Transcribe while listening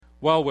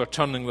Well, we're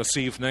turning this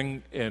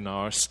evening in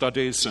our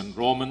studies in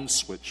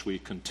Romans, which we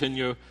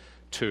continue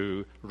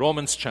to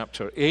Romans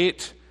chapter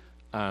 8,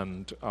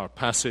 and our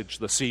passage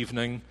this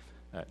evening,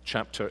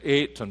 chapter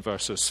 8 and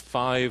verses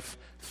 5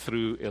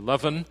 through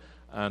 11,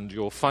 and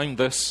you'll find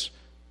this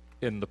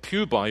in the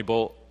Pew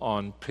Bible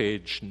on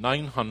page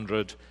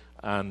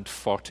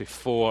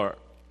 944.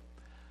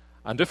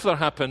 And if there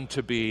happen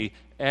to be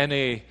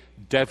any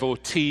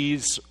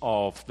devotees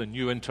of the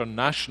New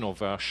International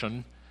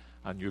Version,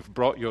 and you've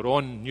brought your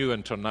own New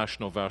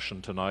International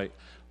Version tonight,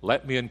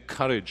 let me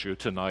encourage you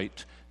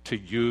tonight to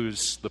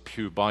use the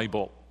Pew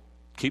Bible.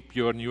 Keep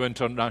your New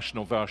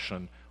International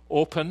Version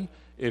open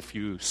if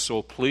you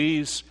so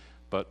please,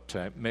 but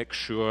make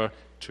sure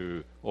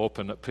to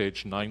open at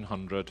page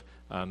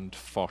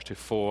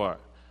 944.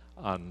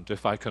 And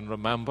if I can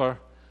remember,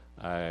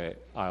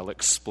 I'll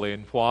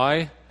explain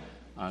why.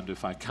 And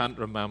if I can't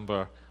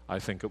remember, I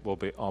think it will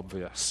be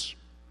obvious.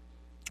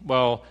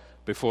 Well,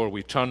 before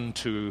we turn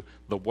to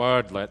the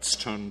Word, let's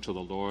turn to the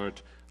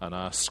Lord and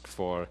ask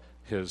for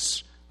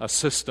His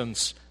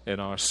assistance in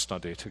our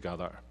study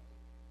together.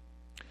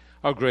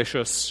 Our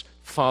gracious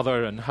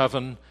Father in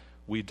heaven,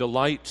 we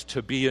delight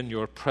to be in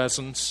your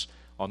presence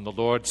on the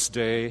Lord's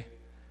Day.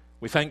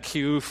 We thank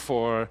you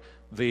for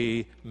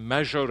the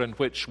measure in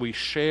which we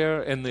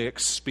share in the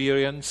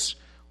experience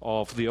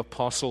of the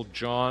Apostle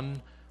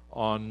John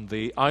on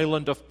the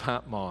island of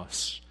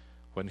Patmos,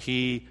 when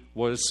he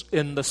was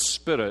in the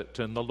Spirit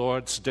in the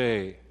Lord's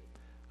day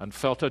and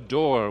felt a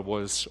door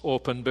was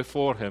opened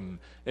before him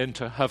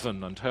into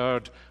heaven and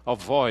heard a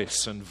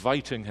voice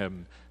inviting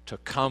him to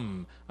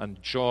come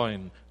and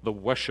join the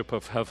worship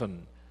of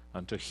heaven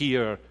and to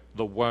hear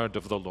the word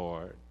of the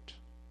Lord.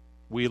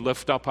 We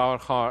lift up our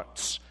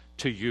hearts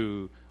to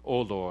you,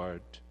 O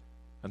Lord,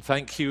 and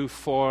thank you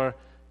for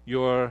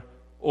your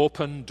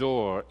open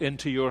door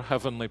into your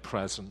heavenly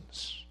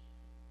presence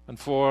and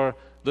for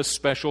the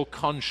special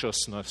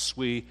consciousness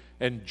we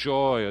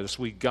enjoy as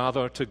we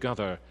gather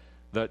together,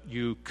 that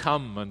you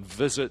come and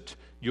visit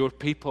your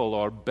people,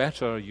 or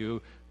better,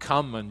 you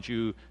come and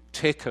you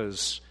take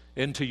us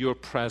into your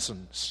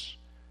presence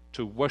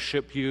to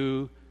worship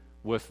you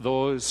with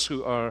those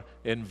who are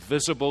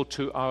invisible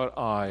to our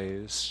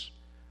eyes,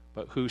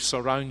 but who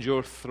surround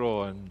your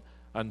throne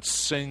and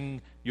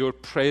sing your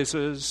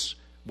praises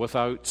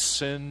without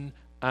sin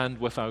and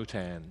without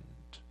end.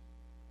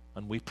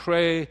 And we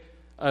pray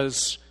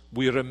as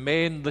we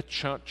remain the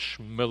church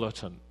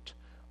militant,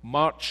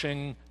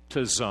 marching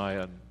to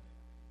Zion,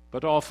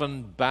 but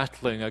often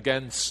battling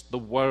against the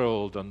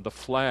world and the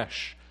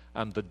flesh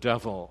and the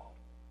devil,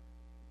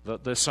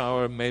 that this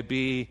hour may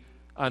be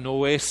an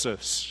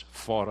oasis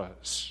for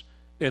us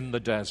in the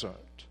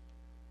desert,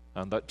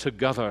 and that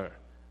together,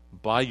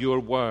 by your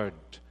word,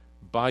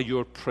 by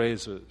your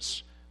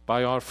praises,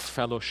 by our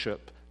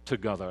fellowship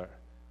together,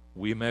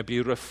 we may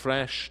be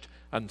refreshed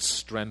and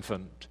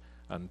strengthened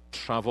and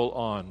travel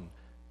on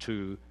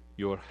to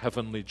your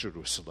heavenly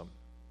Jerusalem.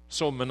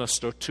 So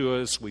minister to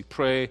us, we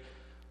pray,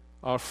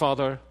 our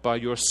Father, by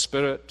your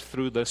Spirit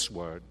through this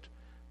word.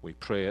 We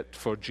pray it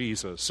for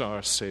Jesus,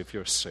 our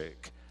Savior's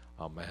sake.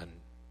 Amen.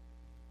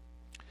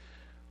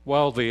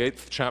 Well, the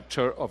 8th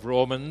chapter of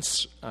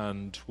Romans,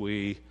 and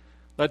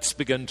let's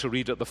begin to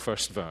read at the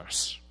first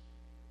verse.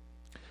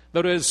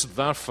 There is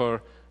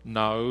therefore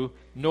now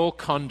no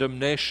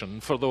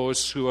condemnation for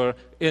those who are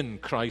in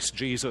Christ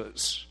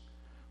Jesus.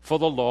 For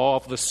the law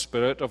of the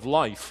Spirit of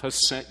life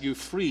has set you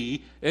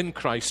free in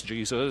Christ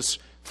Jesus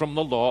from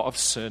the law of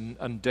sin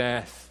and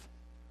death.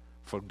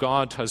 For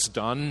God has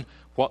done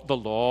what the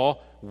law,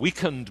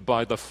 weakened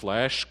by the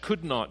flesh,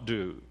 could not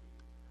do,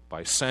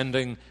 by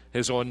sending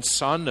his own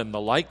Son in the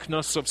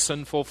likeness of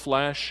sinful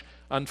flesh,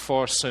 and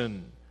for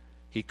sin.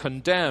 He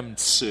condemned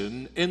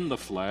sin in the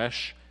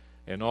flesh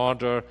in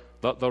order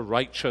that the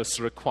righteous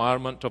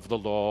requirement of the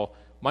law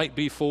might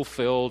be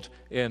fulfilled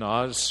in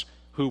us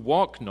who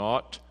walk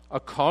not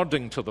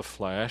according to the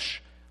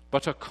flesh,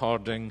 but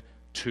according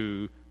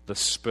to the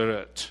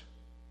Spirit.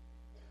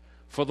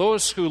 For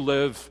those who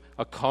live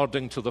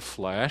according to the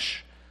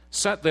flesh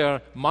set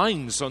their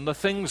minds on the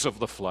things of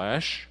the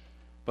flesh,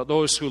 but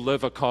those who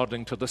live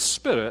according to the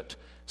Spirit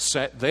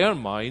set their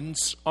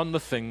minds on the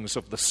things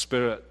of the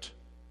Spirit.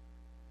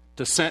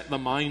 To set the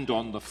mind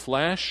on the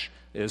flesh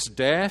is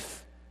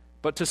death,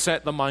 but to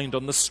set the mind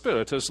on the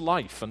Spirit is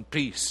life and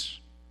peace.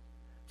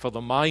 For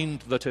the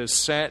mind that is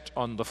set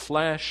on the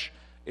flesh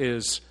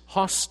is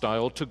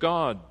hostile to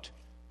God,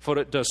 for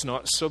it does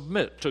not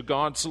submit to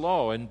God's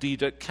law.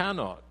 Indeed, it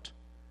cannot.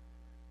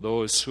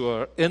 Those who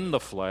are in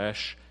the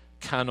flesh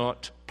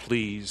cannot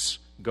please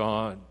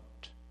God.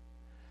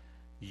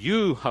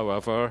 You,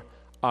 however,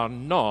 are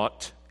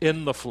not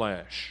in the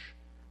flesh,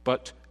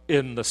 but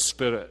in the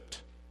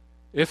Spirit,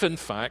 if in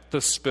fact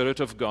the Spirit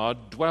of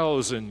God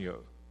dwells in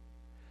you.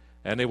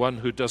 Anyone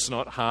who does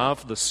not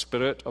have the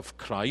Spirit of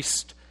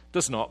Christ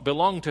does not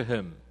belong to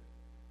him.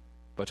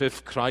 But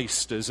if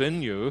Christ is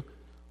in you,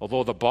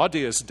 although the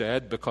body is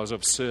dead because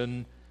of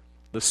sin,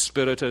 the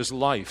Spirit is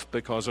life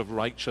because of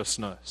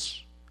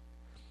righteousness.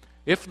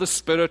 If the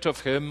Spirit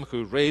of him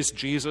who raised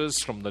Jesus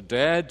from the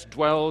dead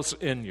dwells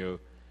in you,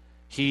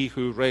 he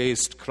who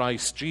raised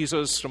Christ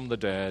Jesus from the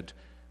dead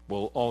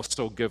will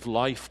also give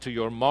life to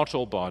your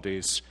mortal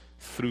bodies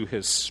through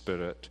his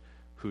Spirit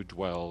who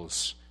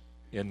dwells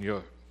in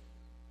you.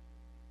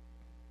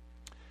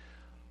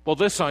 Well,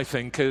 this, I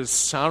think, is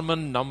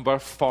sermon number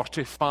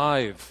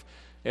 45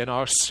 in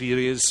our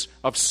series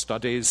of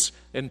studies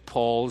in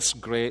Paul's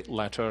great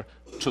letter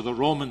to the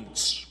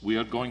Romans. We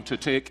are going to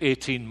take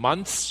 18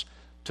 months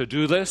to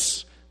do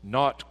this,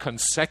 not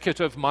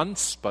consecutive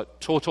months,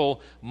 but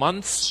total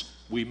months.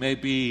 We may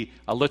be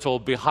a little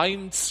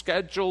behind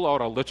schedule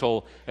or a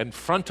little in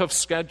front of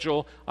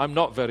schedule. I'm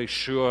not very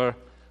sure.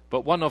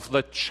 But one of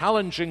the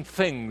challenging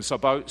things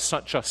about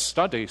such a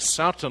study,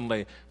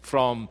 certainly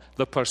from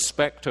the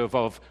perspective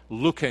of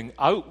looking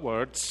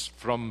outwards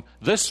from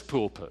this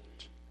pulpit,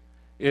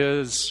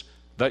 is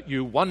that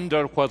you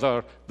wonder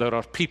whether there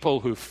are people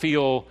who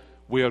feel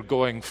we are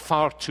going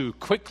far too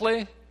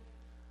quickly,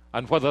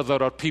 and whether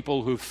there are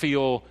people who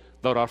feel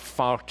there are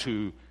far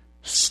too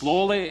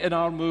slowly in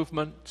our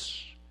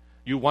movement.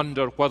 You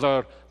wonder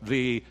whether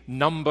the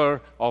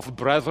number of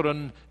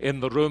brethren in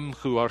the room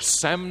who are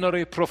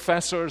seminary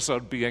professors are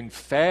being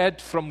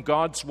fed from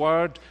God's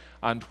Word,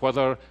 and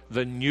whether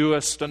the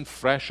newest and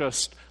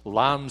freshest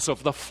lambs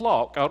of the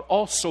flock are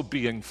also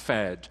being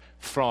fed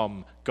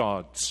from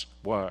God's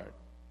Word.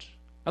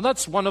 And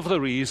that's one of the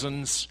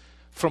reasons,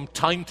 from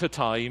time to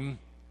time,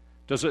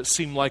 does it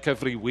seem like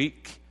every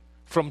week,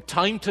 from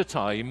time to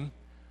time,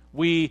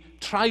 we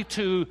try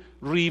to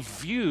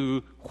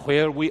review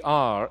where we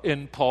are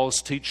in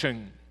Paul's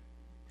teaching.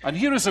 And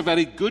here is a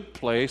very good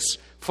place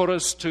for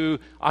us to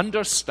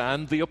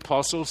understand the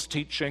apostle's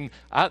teaching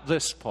at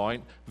this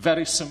point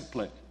very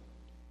simply.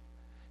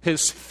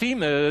 His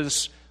theme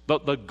is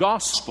that the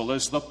gospel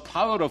is the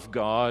power of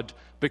God,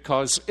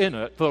 because in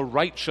it the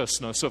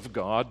righteousness of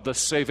God, the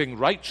saving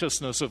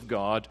righteousness of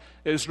God,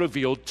 is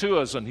revealed to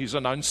us. And he's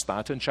announced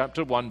that in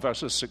chapter 1,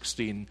 verses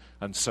 16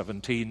 and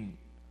 17.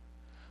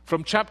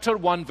 From chapter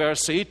 1,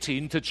 verse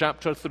 18 to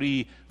chapter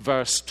 3,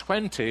 verse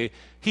 20,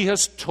 he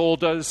has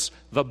told us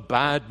the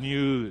bad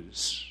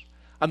news.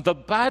 And the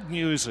bad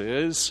news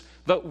is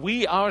that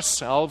we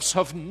ourselves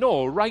have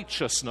no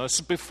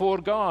righteousness before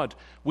God.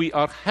 We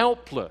are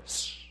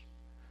helpless.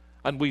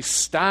 And we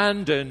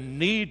stand in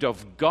need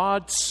of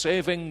God's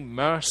saving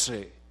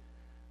mercy,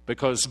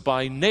 because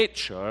by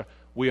nature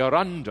we are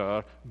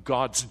under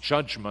God's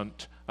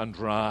judgment and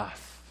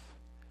wrath.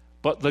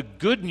 But the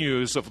good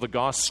news of the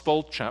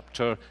gospel,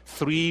 chapter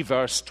 3,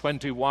 verse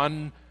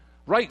 21,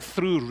 right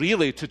through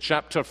really to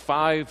chapter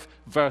 5,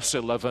 verse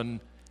 11,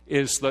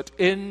 is that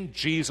in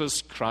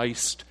Jesus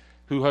Christ,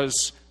 who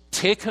has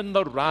taken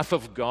the wrath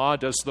of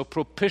God as the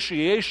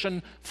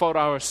propitiation for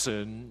our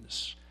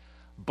sins,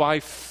 by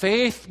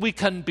faith we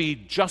can be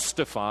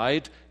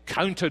justified,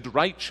 counted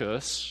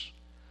righteous,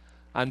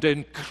 and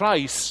in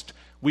Christ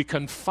we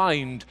can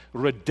find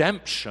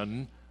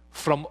redemption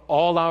from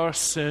all our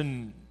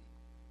sin.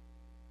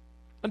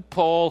 And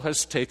Paul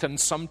has taken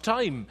some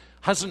time,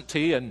 hasn't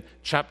he, in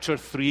chapter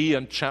 3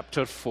 and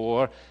chapter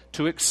 4,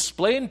 to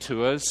explain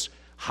to us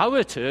how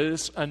it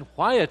is and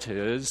why it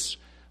is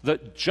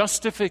that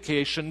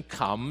justification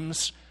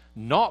comes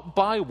not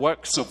by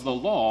works of the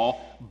law,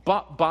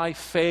 but by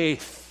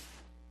faith.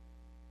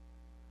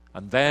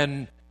 And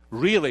then,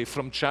 really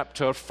from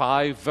chapter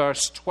 5,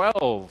 verse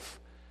 12,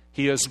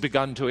 he has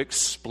begun to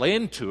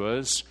explain to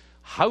us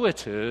how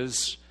it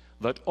is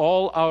that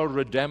all our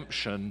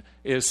redemption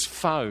is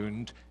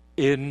found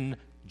in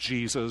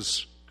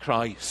Jesus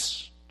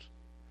Christ.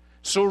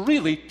 So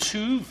really,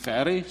 two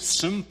very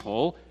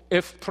simple,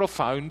 if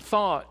profound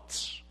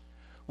thoughts.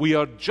 We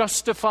are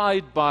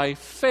justified by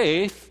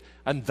faith,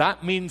 and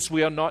that means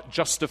we are not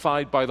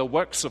justified by the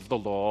works of the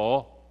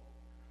law.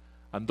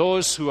 And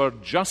those who are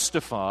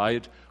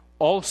justified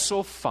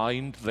also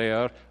find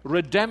their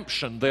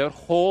redemption, their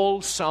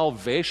whole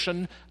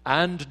salvation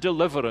and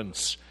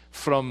deliverance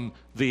from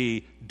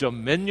the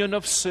dominion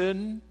of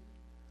sin,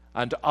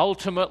 and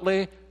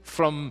ultimately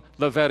from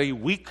the very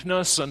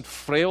weakness and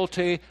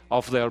frailty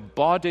of their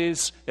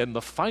bodies in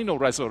the final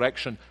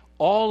resurrection.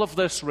 All of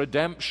this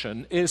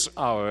redemption is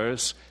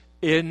ours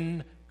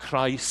in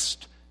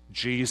Christ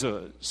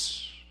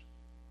Jesus.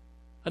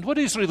 And what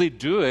he's really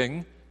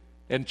doing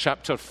in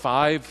chapter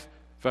 5,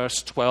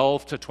 verse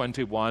 12 to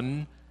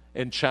 21,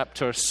 in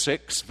chapter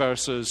 6,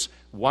 verses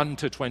 1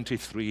 to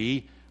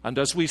 23, and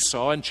as we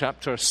saw in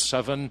chapter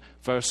 7,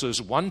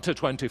 verses 1 to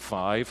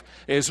 25,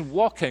 is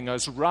walking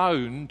us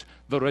round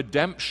the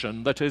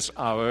redemption that is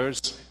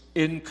ours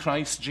in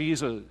Christ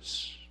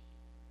Jesus.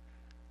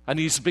 And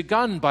he's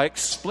begun by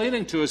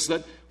explaining to us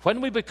that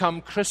when we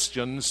become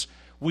Christians,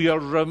 we are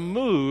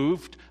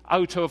removed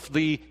out of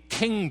the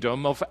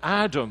kingdom of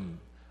Adam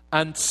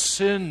and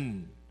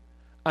sin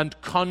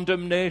and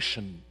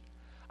condemnation,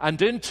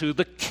 and into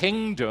the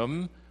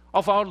kingdom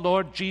of our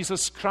Lord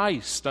Jesus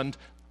Christ, and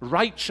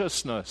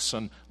righteousness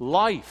and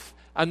life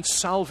and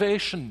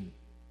salvation.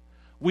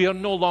 We are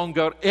no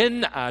longer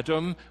in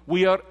Adam,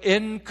 we are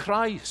in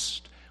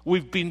Christ.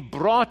 We've been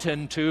brought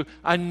into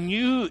a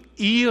new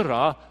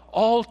era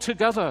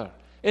altogether,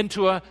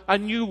 into a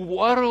new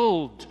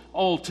world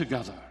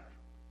altogether.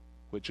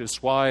 Which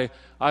is why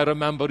I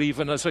remember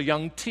even as a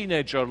young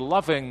teenager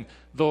loving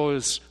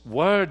those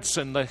words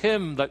in the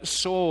hymn that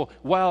so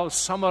well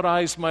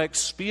summarized my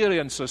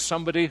experience as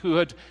somebody who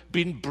had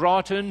been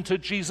brought into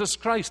Jesus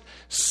Christ.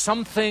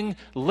 Something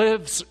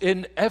lives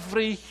in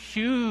every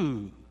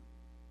hue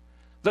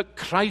that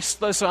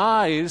Christless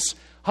eyes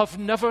have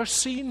never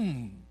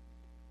seen.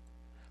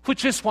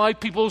 Which is why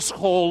people's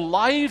whole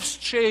lives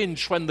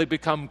change when they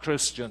become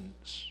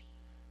Christians.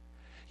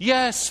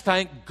 Yes,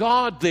 thank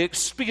God they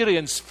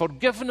experience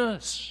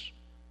forgiveness.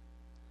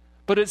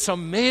 But it's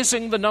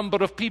amazing the number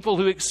of people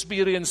who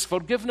experience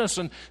forgiveness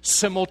and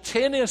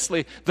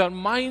simultaneously their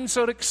minds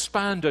are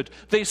expanded.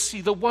 They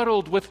see the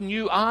world with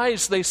new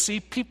eyes. They see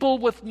people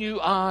with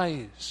new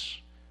eyes.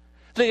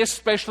 They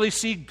especially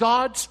see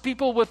God's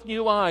people with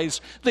new eyes.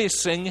 They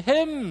sing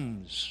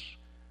hymns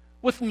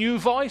with new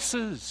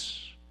voices.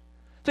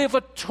 They have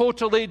a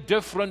totally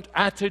different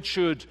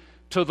attitude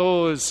to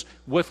those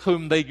with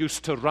whom they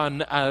used to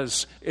run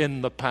as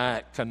in the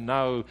pack, and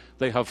now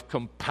they have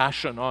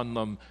compassion on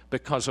them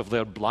because of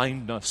their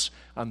blindness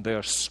and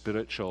their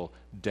spiritual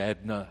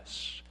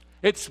deadness.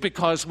 It's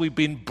because we've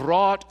been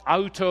brought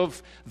out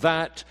of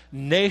that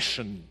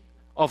nation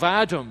of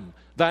Adam,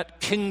 that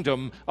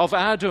kingdom of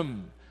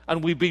Adam,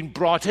 and we've been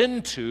brought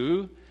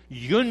into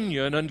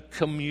union and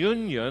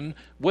communion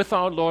with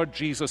our Lord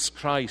Jesus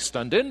Christ.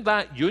 And in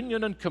that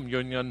union and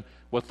communion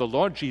with the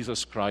Lord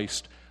Jesus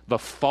Christ, the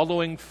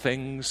following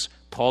things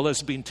Paul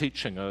has been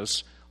teaching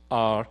us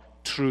are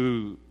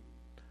true.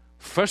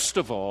 First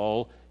of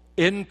all,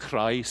 in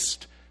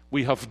Christ,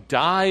 we have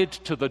died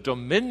to the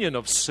dominion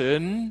of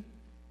sin,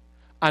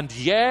 and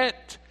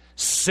yet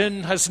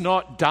sin has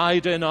not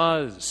died in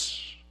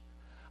us.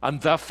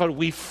 And therefore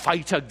we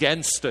fight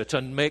against it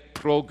and make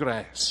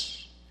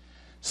progress.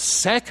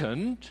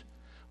 Second,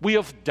 we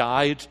have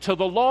died to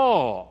the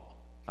law,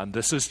 and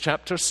this is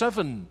chapter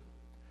 7.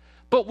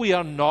 But we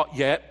are not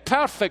yet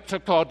perfect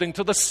according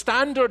to the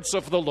standards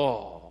of the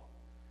law.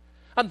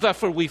 And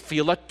therefore we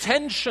feel a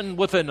tension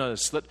within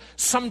us that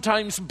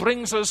sometimes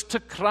brings us to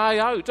cry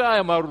out, I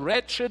am a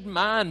wretched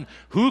man,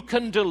 who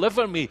can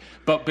deliver me?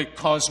 But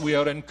because we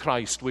are in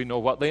Christ, we know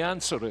what the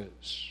answer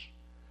is.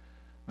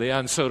 The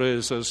answer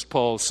is, as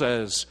Paul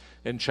says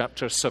in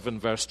chapter 7,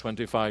 verse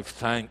 25,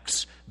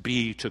 thanks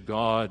be to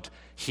God,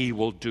 he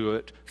will do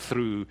it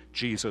through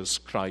Jesus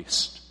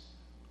Christ,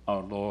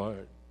 our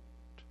Lord.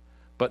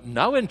 But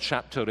now in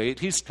chapter 8,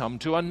 he's come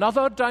to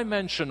another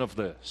dimension of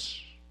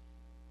this.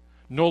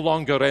 No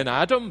longer in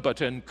Adam,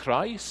 but in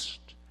Christ.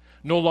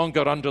 No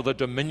longer under the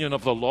dominion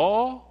of the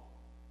law,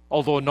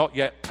 although not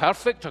yet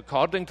perfect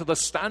according to the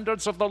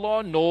standards of the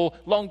law. No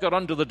longer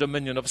under the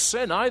dominion of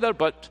sin either,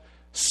 but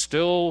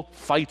still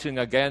fighting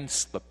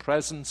against the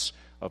presence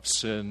of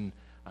sin.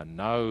 And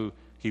now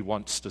he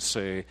wants to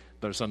say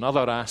there's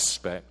another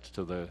aspect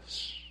to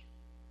this.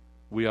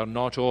 We are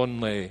not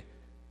only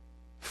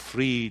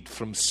freed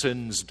from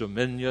sin's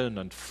dominion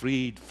and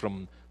freed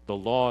from the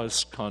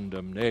law's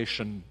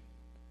condemnation,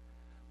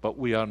 but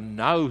we are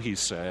now, he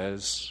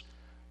says,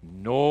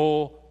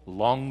 no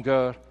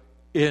longer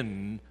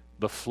in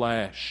the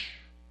flesh,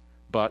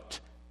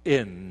 but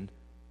in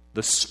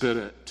the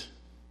Spirit.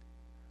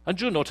 And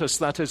you notice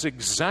that is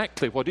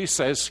exactly what he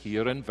says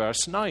here in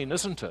verse 9,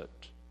 isn't it?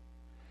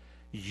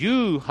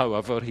 You,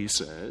 however, he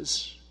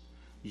says,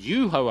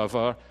 you,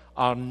 however,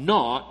 are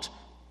not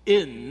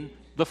in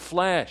the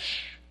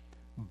flesh,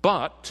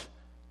 but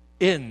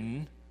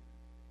in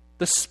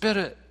the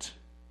Spirit.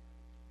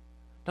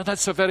 Now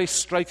that's a very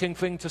striking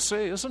thing to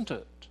say, isn't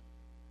it?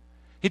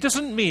 He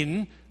doesn't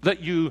mean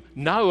that you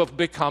now have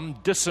become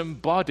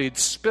disembodied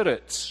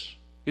spirits.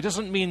 He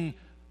doesn't mean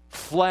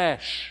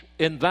flesh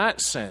in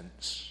that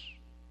sense.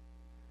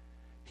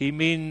 He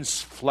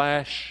means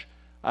flesh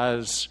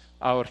as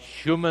our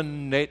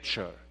human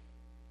nature,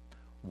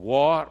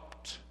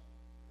 warped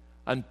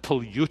and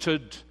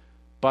polluted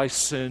by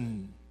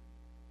sin,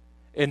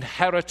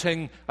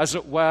 inheriting, as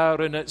it were,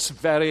 in its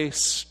very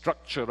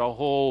structure, a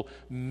whole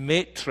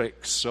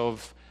matrix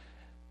of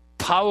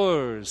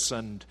powers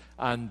and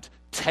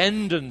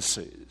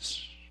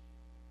tendencies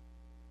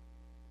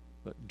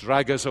that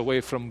drag us away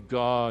from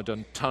God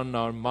and turn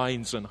our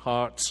minds and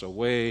hearts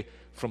away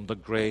from the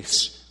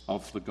grace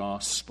of the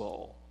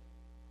gospel.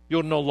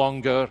 You're no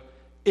longer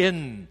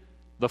in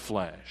the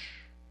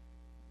flesh.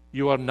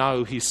 You are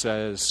now, he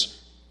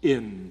says,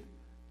 in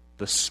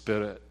the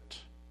Spirit.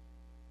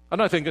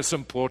 And I think it's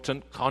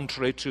important,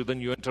 contrary to the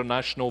New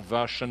International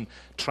Version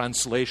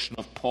translation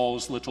of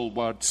Paul's little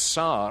word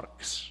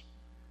sarx,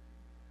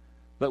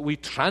 that we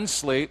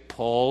translate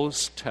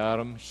Paul's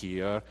term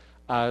here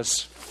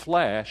as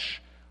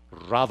flesh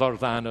rather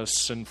than as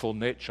sinful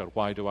nature.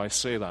 Why do I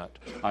say that?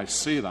 I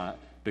say that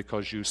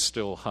because you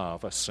still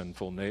have a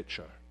sinful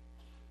nature.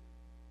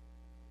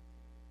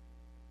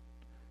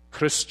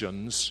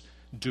 Christians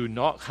do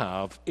not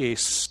have a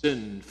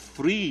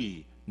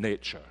sin-free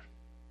nature.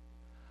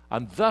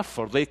 and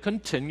therefore they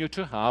continue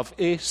to have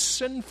a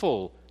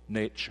sinful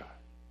nature.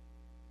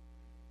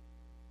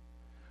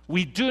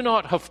 We do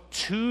not have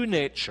two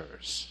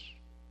natures.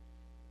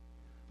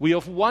 We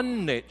have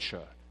one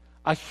nature,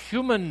 a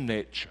human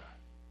nature.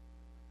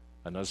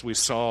 And as we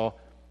saw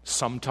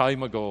some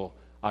time ago,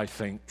 I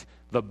think,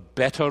 the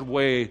better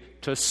way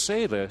to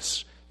say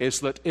this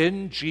is that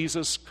in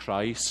Jesus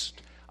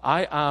Christ,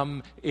 I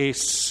am a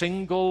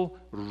single,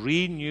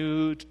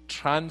 renewed,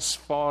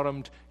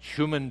 transformed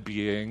human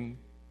being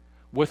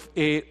with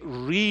a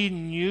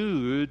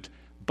renewed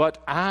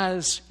but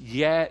as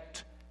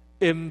yet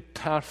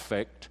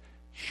imperfect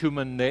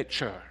human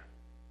nature.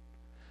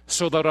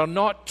 So there are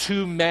not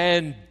two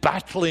men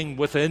battling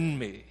within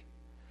me,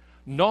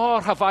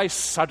 nor have I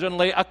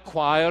suddenly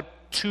acquired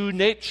two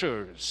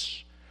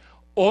natures.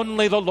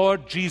 Only the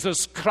Lord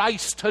Jesus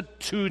Christ had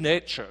two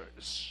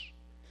natures.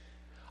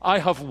 I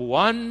have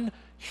one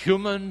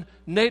human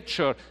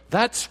nature.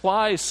 That's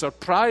why,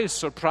 surprise,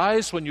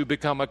 surprise, when you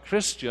become a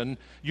Christian,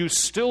 you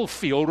still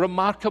feel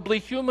remarkably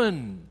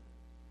human.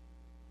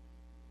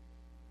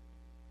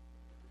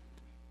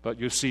 But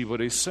you see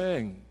what he's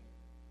saying.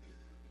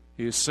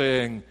 He's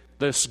saying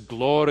this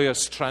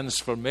glorious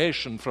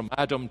transformation from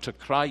Adam to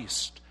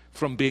Christ,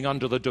 from being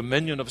under the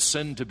dominion of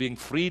sin to being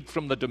freed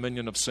from the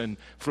dominion of sin,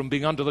 from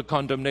being under the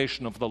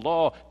condemnation of the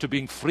law to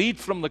being freed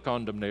from the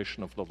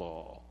condemnation of the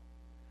law,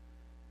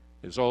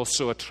 is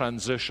also a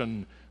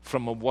transition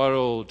from a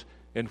world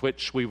in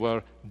which we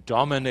were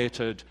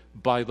dominated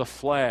by the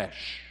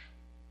flesh.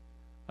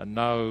 And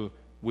now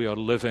we are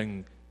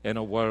living in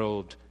a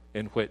world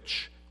in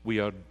which we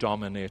are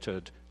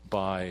dominated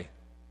by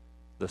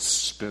the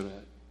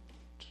Spirit.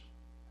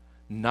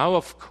 Now,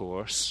 of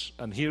course,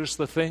 and here's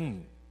the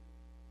thing,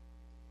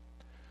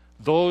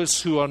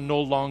 those who are no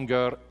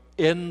longer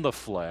in the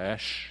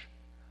flesh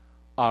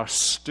are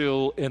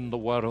still in the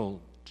world.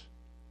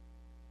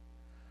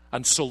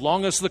 And so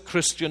long as the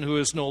Christian who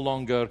is no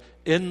longer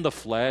in the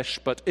flesh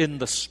but in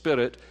the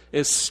Spirit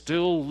is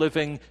still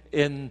living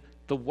in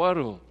the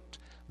world,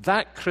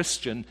 that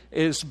Christian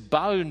is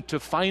bound to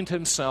find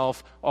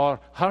himself or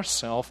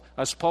herself,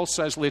 as Paul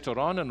says later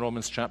on in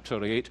Romans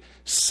chapter 8,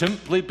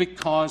 simply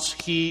because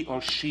he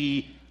or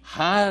she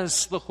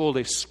has the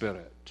Holy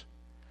Spirit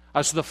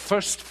as the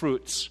first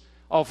fruits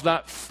of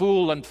that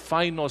full and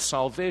final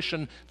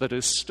salvation that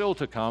is still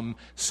to come,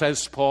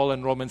 says Paul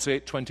in Romans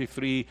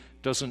 8:23,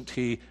 doesn't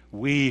he?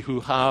 We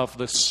who have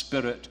the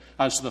Spirit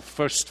as the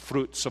first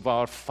fruits of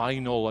our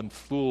final and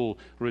full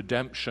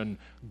redemption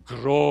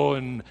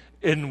groan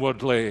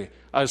inwardly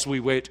as we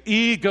wait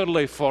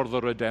eagerly for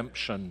the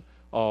redemption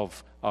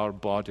of our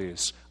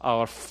bodies,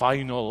 our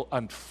final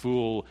and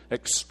full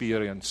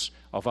experience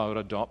of our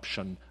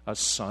adoption as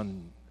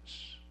sons.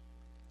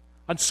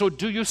 And so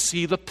do you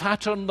see the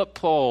pattern that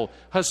Paul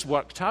has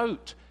worked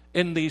out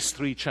in these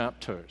 3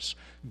 chapters?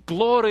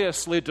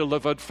 Gloriously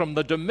delivered from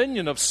the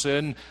dominion of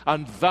sin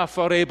and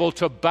therefore able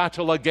to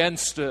battle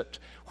against it.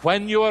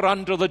 When you are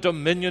under the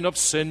dominion of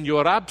sin, you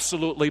are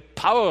absolutely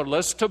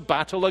powerless to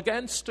battle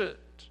against it.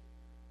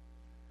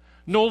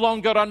 No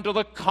longer under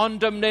the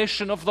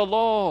condemnation of the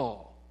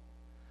law,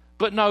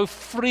 but now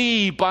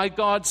free by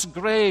God's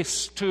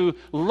grace to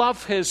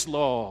love His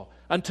law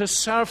and to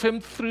serve Him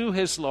through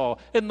His law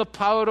in the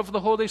power of the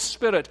Holy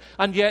Spirit,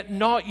 and yet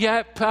not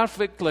yet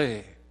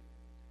perfectly.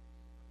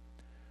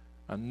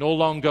 And no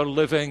longer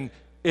living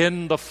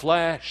in the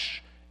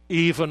flesh,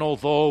 even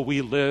although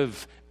we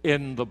live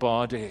in the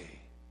body.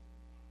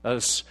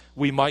 As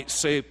we might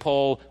say,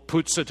 Paul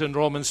puts it in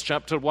Romans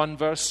chapter 1,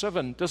 verse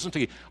 7, doesn't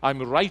he?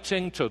 I'm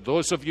writing to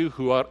those of you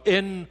who are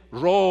in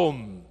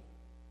Rome.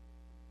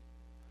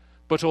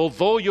 But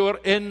although you're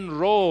in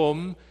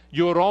Rome,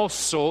 you're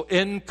also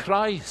in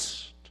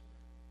Christ.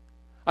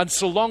 And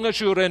so long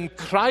as you're in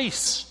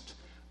Christ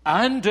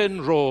and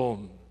in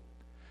Rome,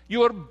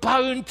 you are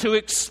bound to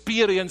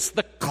experience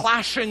the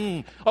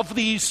clashing of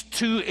these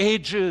two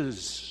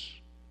ages.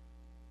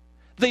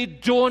 They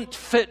don't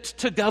fit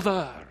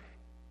together.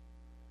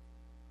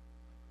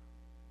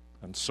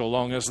 And so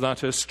long as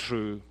that is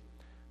true,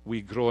 we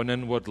groan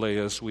inwardly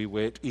as we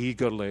wait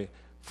eagerly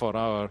for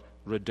our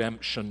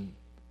redemption,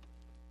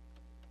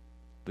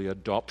 the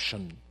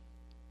adoption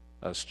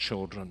as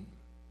children.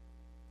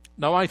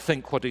 Now, I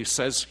think what he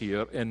says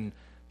here in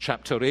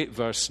chapter 8,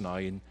 verse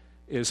 9,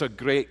 is a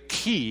great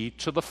key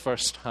to the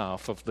first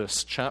half of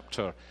this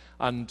chapter,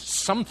 and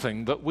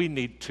something that we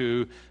need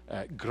to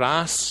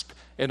grasp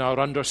in our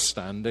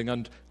understanding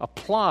and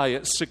apply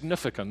its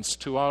significance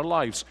to our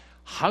lives.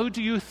 How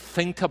do you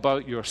think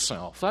about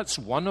yourself? That's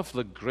one of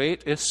the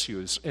great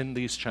issues in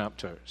these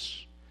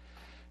chapters.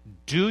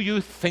 Do you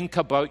think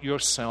about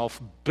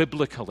yourself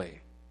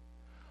biblically?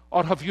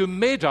 Or have you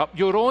made up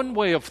your own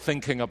way of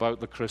thinking about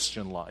the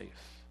Christian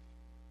life?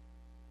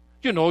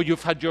 You know,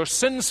 you've had your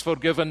sins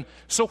forgiven,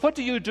 so what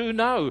do you do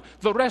now?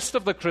 The rest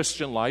of the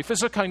Christian life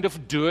is a kind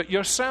of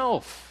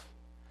do-it-yourself.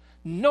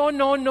 No,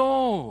 no,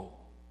 no.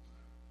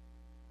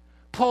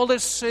 Paul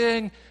is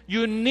saying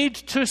you need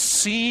to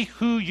see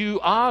who you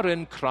are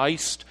in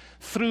Christ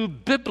through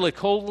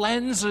biblical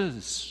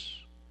lenses.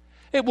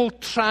 It will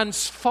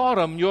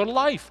transform your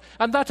life.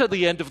 And that, at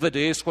the end of the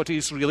day, is what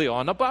he's really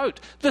on about.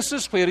 This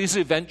is where he's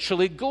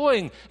eventually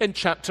going in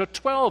chapter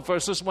 12,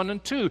 verses 1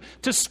 and 2,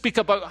 to speak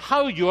about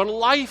how your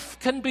life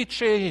can be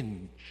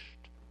changed.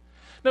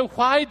 Now,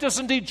 why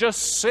doesn't he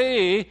just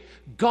say,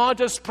 God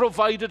has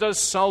provided us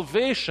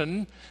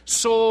salvation,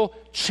 so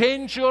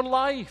change your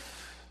life?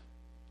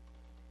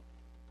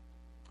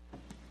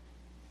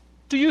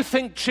 Do you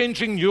think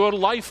changing your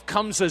life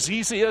comes as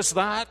easy as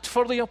that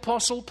for the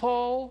Apostle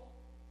Paul?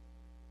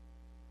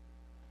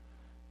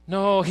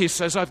 No, he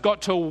says, I've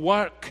got to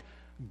work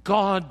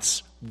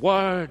God's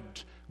word,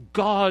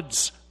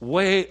 God's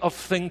way of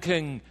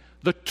thinking,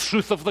 the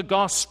truth of the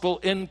gospel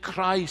in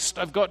Christ.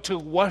 I've got to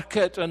work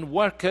it and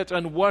work it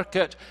and work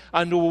it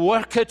and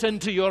work it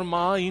into your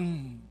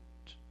mind.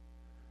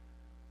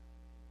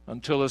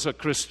 Until as a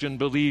Christian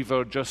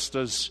believer, just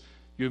as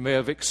you may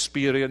have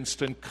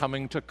experienced in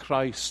coming to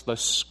Christ, the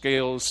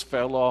scales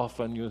fell off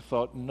and you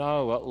thought,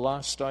 now at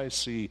last I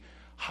see,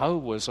 how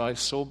was I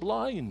so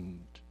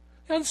blind?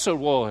 The answer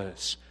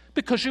was,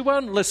 because you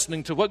weren't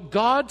listening to what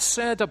God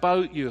said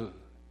about you.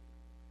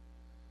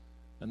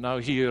 And now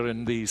here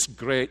in these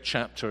great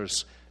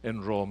chapters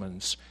in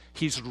Romans,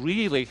 he's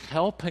really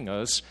helping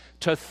us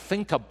to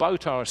think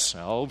about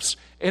ourselves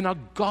in a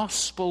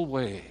gospel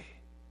way.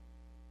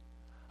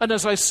 And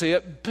as I say,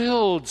 it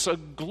builds a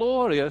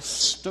glorious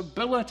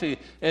stability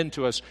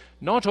into us.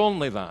 Not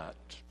only that,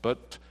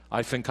 but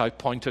I think I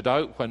pointed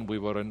out when we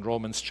were in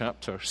Romans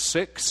chapter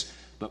 6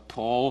 that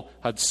Paul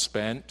had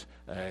spent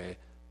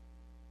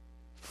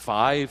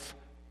 5,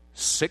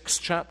 6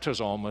 chapters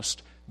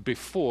almost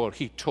before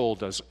he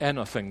told us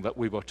anything that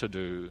we were to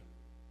do.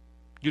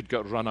 You'd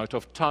get run out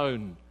of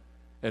town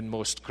in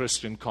most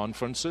Christian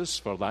conferences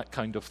for that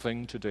kind of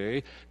thing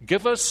today.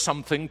 Give us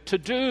something to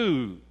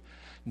do.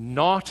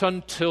 Not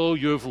until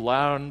you've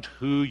learned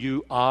who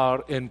you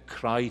are in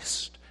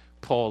Christ,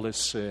 Paul is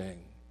saying.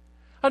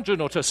 And you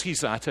notice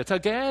he's at it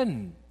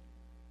again.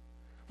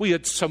 We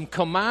had some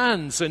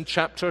commands in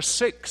chapter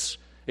 6,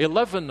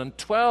 11 and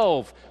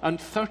 12 and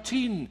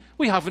 13.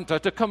 We haven't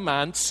had a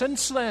command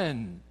since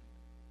then.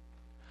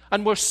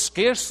 And we're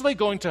scarcely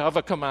going to have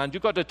a command.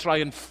 You've got to try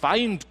and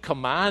find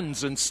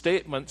commands and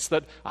statements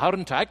that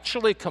aren't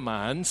actually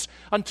commands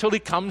until he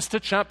comes to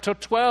chapter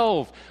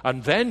 12.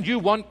 And then you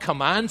want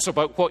commands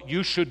about what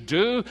you should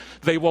do.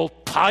 They will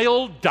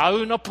pile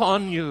down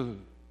upon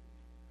you.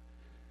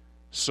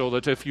 So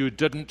that if you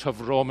didn't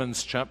have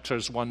Romans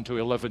chapters 1 to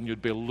 11,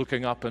 you'd be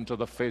looking up into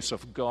the face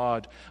of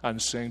God and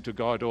saying to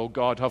God, oh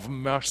God, have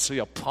mercy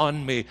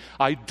upon me.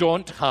 I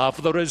don't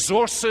have the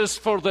resources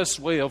for this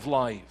way of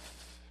life.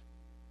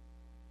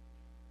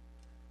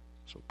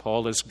 So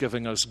Paul is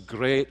giving us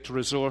great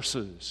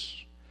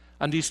resources,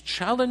 and he's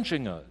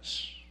challenging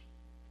us.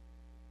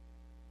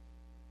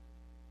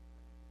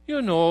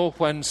 You know,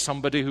 when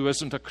somebody who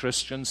isn't a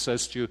Christian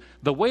says to you,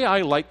 the way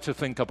I like to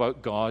think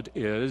about God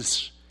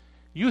is,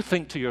 you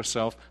think to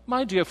yourself,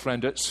 my dear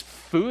friend, it's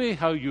phooey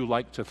how you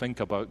like to think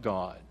about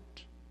God.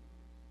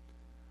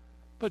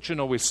 But you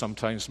know, we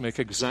sometimes make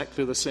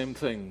exactly the same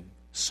thing,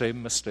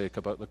 same mistake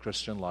about the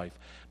Christian life.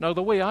 Now,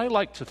 the way I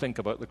like to think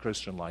about the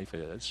Christian life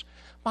is,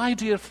 my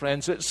dear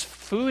friends, it's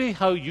phooey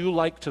how you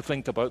like to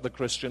think about the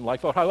Christian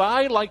life or how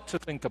I like to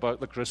think about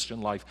the Christian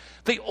life.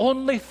 The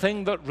only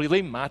thing that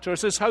really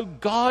matters is how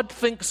God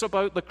thinks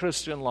about the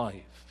Christian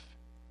life.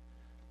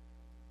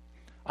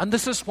 And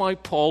this is why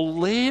Paul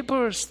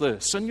labors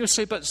this. And you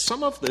say, but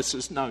some of this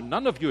is now,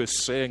 none of you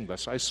is saying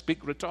this. I speak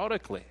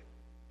rhetorically.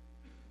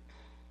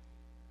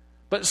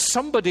 But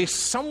somebody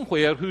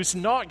somewhere who's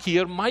not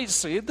here might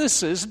say,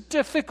 this is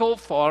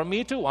difficult for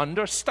me to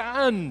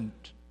understand.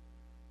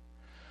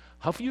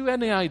 Have you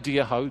any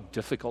idea how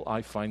difficult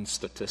I find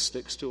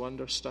statistics to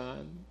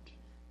understand?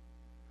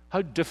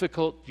 How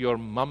difficult your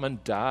mum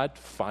and dad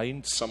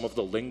find some of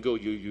the lingo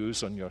you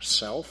use on your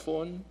cell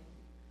phone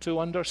to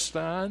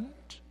understand?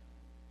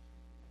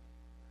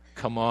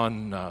 Come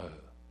on now.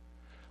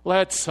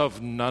 Let's have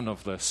none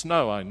of this.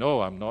 Now, I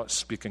know I'm not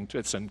speaking to,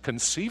 it's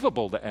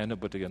inconceivable that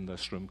anybody in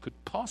this room could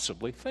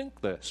possibly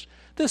think this.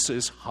 This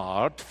is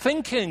hard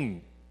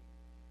thinking.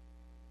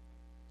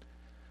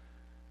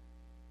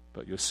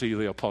 But you see,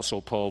 the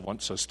Apostle Paul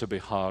wants us to be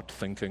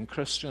hard-thinking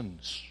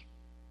Christians.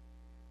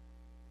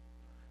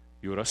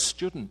 You're a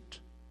student.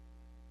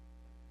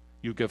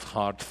 You give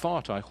hard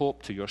thought, I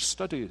hope, to your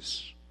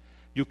studies.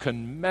 You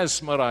can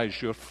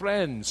mesmerize your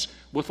friends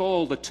with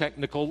all the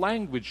technical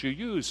language you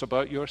use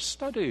about your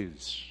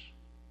studies.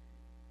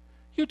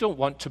 You don't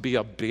want to be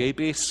a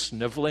baby,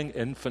 sniveling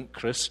infant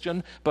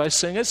Christian by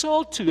saying, it's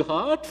all too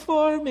hard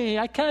for me,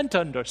 I can't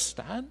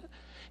understand.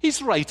 He's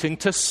writing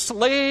to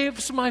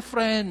slaves, my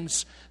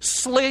friends,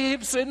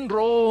 slaves in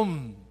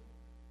Rome.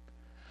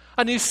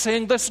 And he's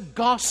saying this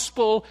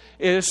gospel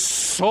is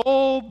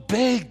so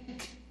big.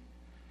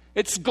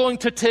 It's going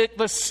to take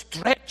the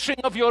stretching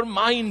of your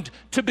mind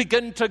to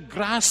begin to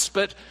grasp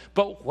it.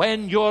 But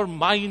when your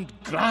mind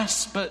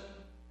grasps it,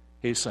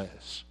 he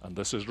says. And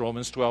this is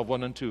Romans 12,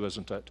 1 and 2,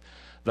 isn't it?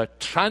 The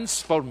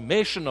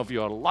transformation of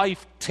your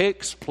life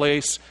takes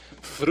place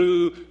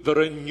through the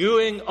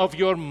renewing of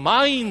your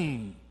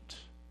mind.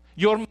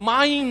 Your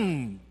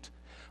mind.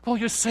 Well,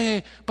 you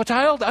say, but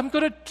I'm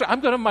going to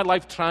have my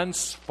life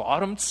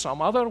transformed some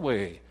other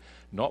way.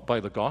 Not by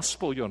the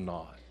gospel, you're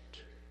not.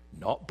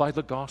 Not by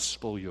the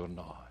gospel, you're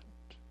not.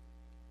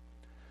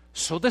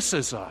 So this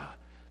is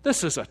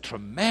a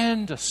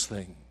tremendous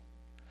thing.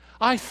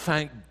 I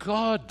thank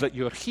God that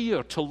you're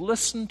here to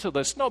listen to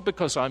this, not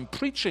because I'm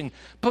preaching,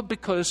 but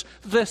because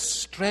this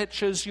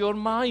stretches your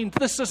mind.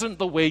 This isn't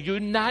the way you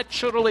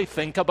naturally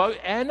think about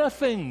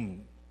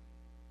anything.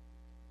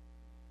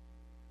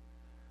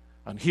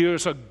 And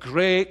here's a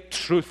great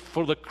truth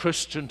for the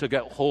Christian to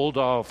get hold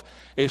of,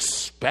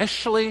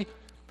 especially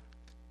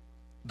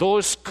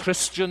those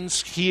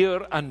Christians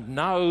here and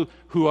now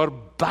who are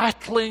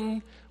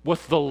battling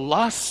with the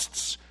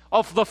lusts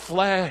of the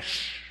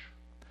flesh.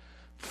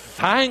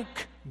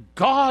 Thank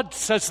God,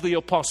 says the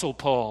Apostle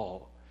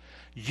Paul,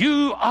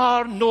 you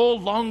are no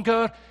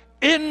longer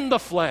in the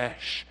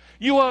flesh.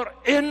 You are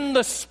in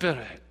the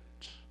Spirit.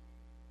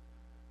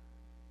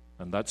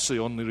 And that's the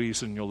only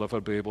reason you'll ever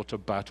be able to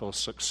battle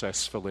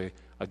successfully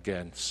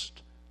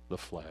against the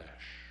flesh.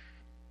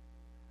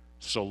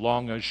 So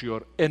long as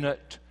you're in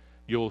it,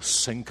 you'll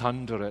sink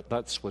under it.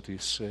 That's what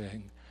he's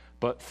saying.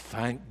 But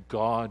thank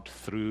God,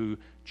 through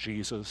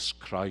Jesus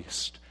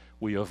Christ,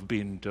 we have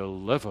been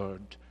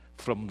delivered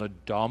from the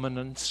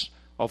dominance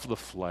of the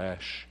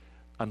flesh,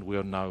 and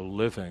we're now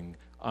living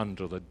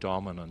under the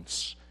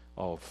dominance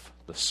of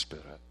the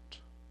Spirit.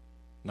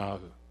 Now,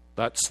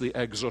 that's the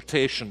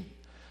exhortation,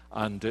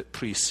 and it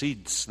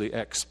precedes the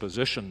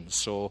exposition.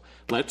 So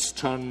let's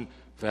turn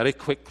very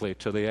quickly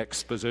to the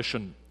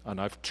exposition. And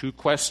I have two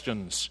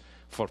questions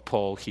for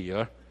Paul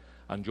here,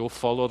 and you'll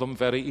follow them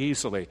very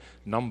easily.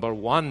 Number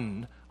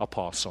one,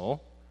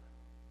 Apostle,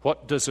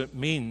 what does it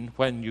mean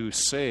when you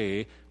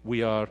say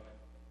we are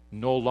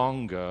no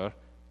longer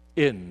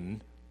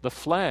in the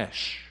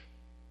flesh?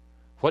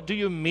 What do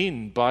you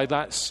mean by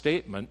that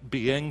statement,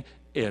 being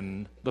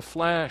in the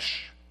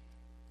flesh?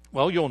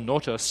 Well, you'll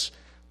notice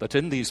that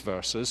in these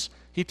verses,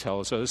 he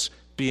tells us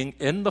being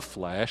in the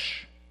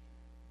flesh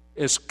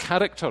is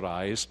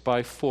characterized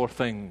by four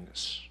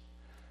things.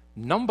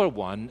 Number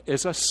one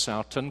is a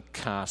certain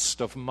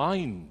cast of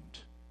mind.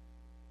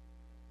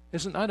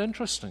 Isn't that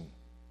interesting?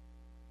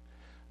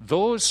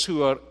 Those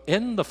who are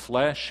in the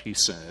flesh, he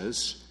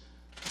says,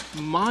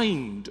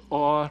 mind,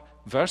 or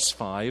verse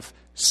 5,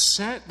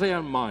 set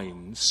their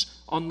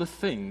minds on the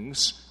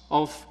things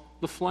of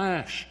the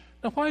flesh.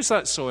 Now, why is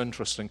that so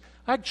interesting?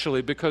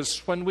 Actually, because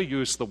when we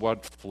use the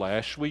word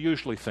flesh, we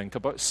usually think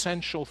about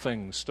sensual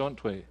things,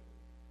 don't we?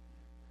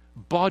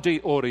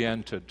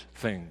 Body-oriented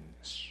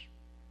things.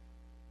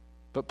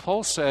 But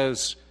Paul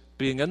says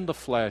being in the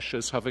flesh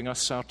is having a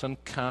certain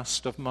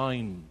cast of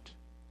mind.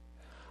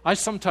 I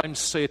sometimes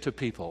say to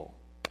people,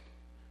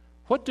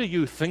 what do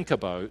you think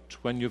about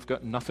when you've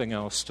got nothing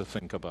else to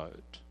think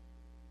about?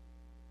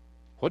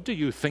 What do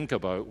you think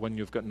about when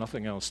you've got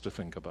nothing else to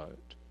think about?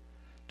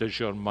 Does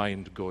your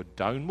mind go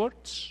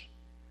downwards,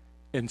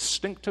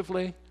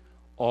 instinctively,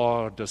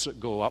 or does it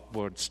go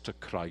upwards to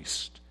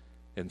Christ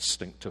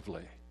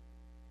instinctively?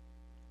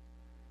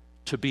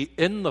 To be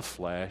in the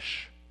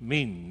flesh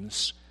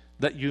means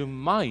that you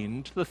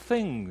mind the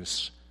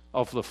things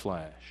of the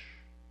flesh,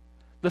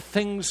 the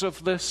things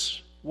of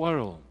this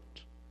world.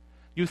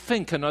 You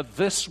think in a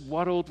this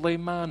worldly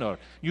manner.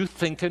 You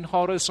think in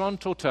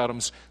horizontal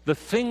terms. The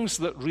things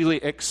that really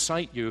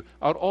excite you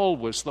are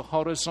always the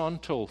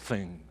horizontal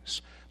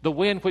things. The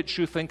way in which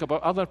you think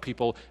about other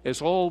people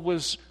is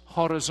always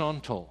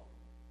horizontal.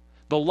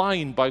 The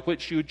line by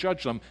which you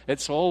judge them,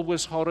 it's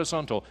always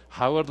horizontal.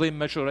 How are they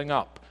measuring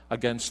up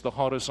against the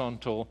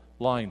horizontal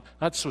line?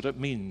 That's what it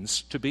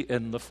means to be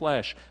in the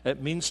flesh.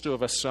 It means to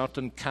have a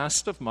certain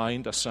cast of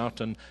mind, a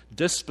certain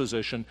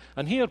disposition.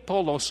 And here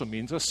Paul also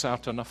means a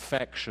certain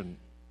affection.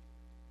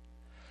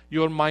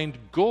 Your mind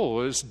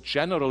goes,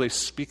 generally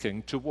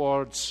speaking,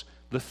 towards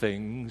the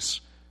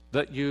things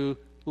that you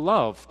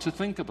love to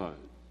think about.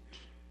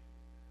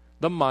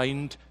 The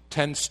mind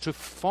tends to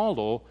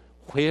follow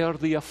where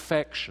the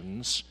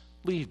affections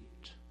lead.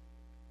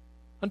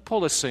 And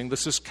Paul is saying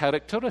this is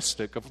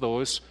characteristic of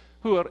those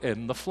who are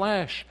in the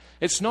flesh.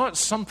 It's not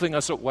something,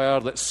 as it were,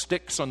 that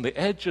sticks on the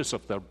edges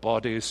of their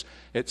bodies.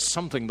 It's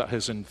something that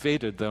has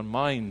invaded their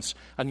minds.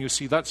 And you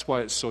see, that's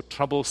why it's so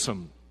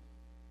troublesome.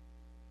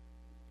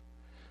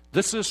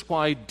 This is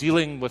why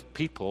dealing with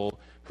people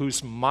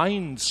whose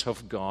minds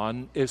have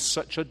gone is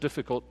such a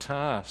difficult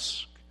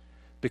task,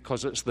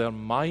 because it's their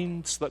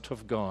minds that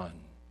have gone.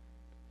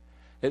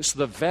 It's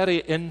the very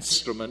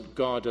instrument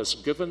God has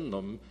given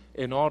them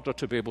in order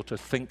to be able to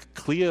think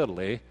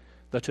clearly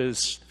that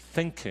is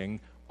thinking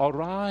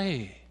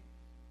awry.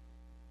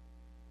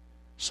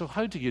 So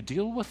how do you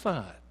deal with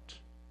that?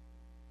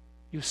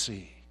 You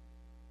see.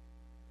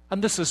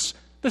 And this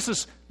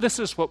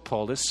is what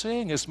Paul is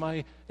saying is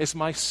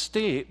my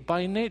state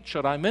by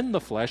nature. I'm in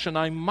the flesh and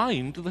I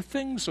mind the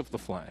things of the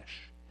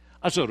flesh.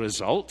 As a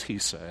result, he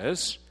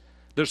says,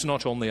 there's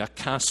not only a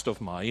cast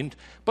of mind,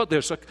 but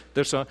there's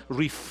a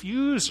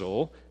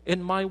refusal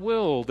in my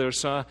will.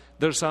 There's a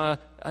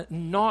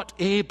not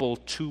able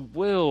to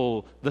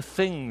will the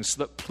things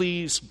that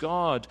please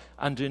God.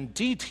 And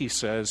indeed, he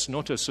says,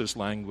 notice his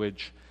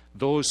language,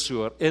 those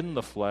who are in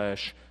the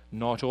flesh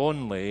not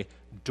only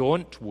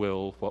don't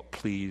will what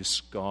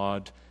please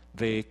God,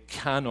 they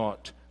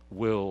cannot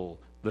will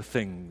the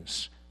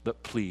things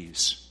that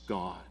please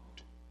God.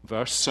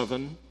 Verse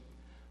 7,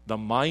 the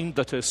mind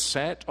that is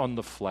set on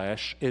the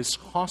flesh is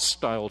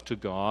hostile to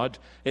God.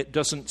 It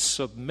doesn't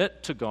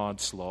submit to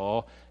God's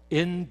law.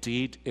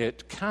 Indeed,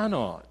 it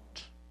cannot.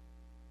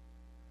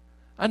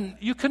 And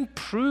you can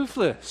prove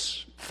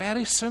this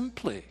very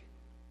simply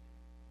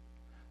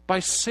by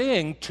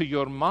saying to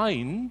your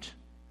mind,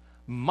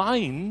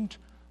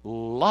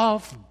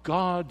 love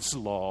God's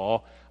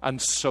law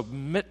and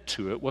submit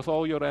to it with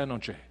all your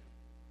energy.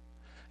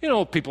 You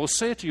know, people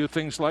say to you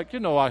things like,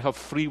 I have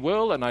free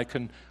will and I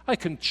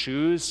can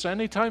choose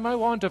anytime I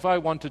want. If I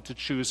wanted to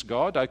choose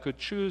God, I could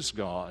choose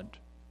God.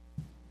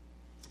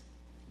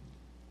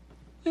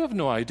 You have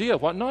no idea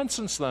what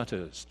nonsense that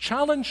is.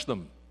 Challenge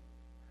them.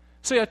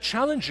 Say, I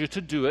challenge you to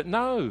do it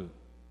now.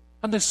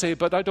 And they say,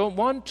 but I don't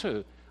want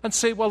to. And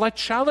say, well, I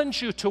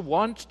challenge you to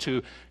want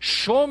to.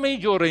 Show me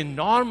your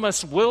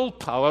enormous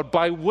willpower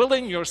by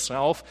willing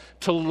yourself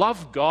to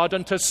love God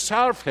and to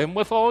serve Him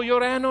with all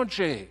your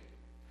energy.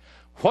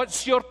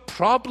 What's your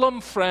problem,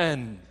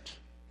 friend?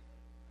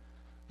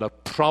 The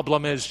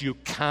problem is you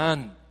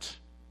can't,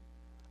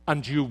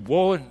 and you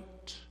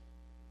won't,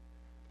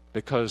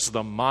 because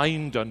the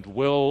mind and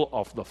will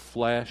of the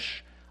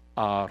flesh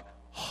are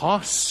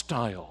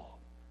hostile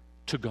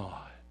to God.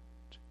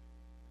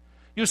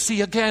 You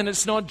see, again,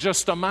 it's not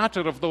just a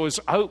matter of those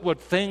outward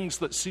things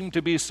that seem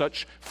to be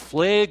such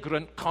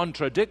flagrant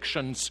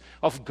contradictions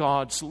of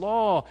God's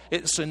law.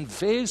 It's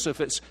invasive,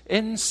 it's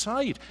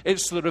inside.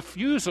 It's the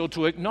refusal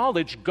to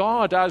acknowledge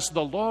God as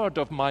the Lord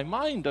of my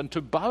mind and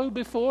to bow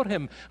before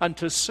Him and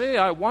to say,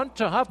 I want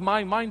to have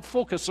my mind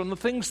focused on the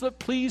things that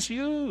please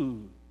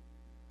you.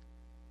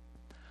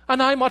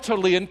 And I'm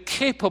utterly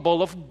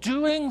incapable of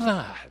doing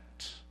that.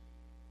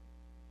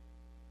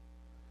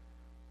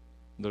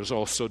 There's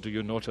also, do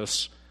you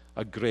notice,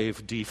 a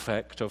grave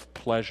defect of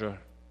pleasure.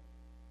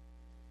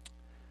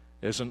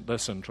 Isn't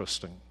this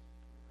interesting?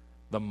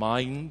 The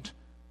mind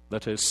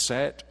that is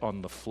set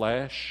on the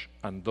flesh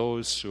and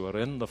those who are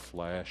in the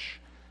flesh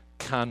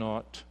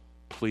cannot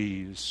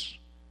please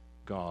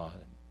God.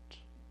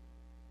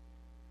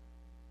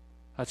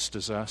 That's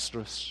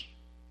disastrous.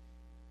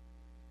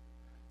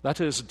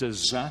 That is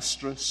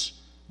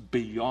disastrous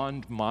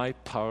beyond my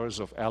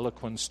powers of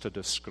eloquence to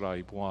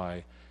describe.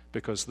 Why?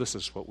 Because this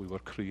is what we were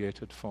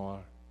created for.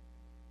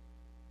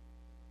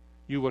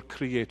 You were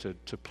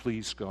created to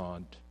please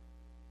God.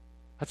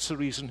 That's the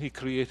reason He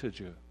created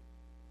you.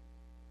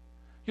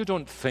 You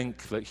don't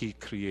think that He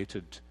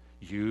created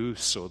you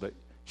so that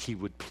He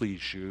would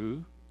please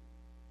you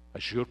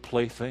as your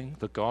plaything,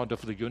 the God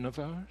of the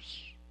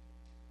universe.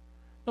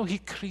 No, He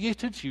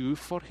created you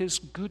for His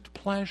good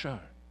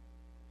pleasure.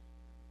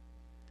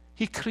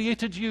 He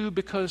created you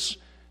because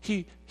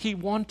He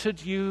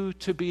wanted you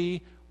to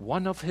be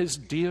one of His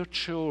dear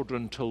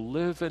children, to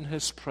live in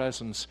His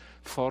presence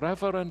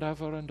forever and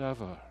ever and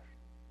ever.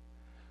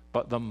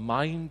 But the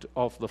mind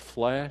of the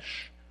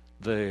flesh,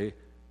 the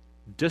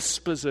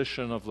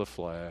disposition of the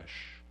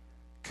flesh,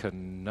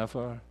 can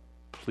never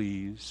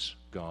please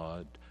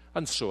God.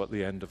 And so at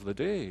the end of the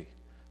day,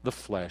 the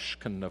flesh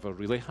can never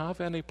really have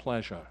any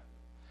pleasure.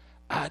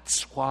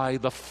 That's why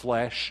the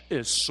flesh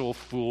is so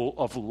full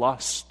of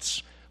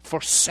lusts for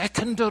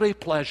secondary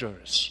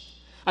pleasures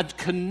and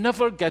can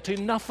never get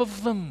enough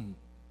of them.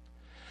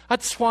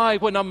 That's why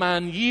when a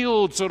man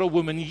yields or a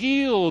woman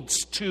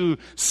yields to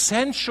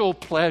sensual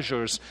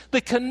pleasures,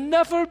 they can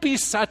never be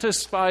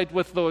satisfied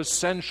with those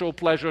sensual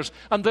pleasures,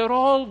 and they're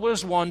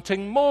always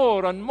wanting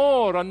more and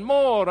more and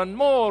more and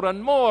more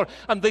and more,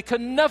 and they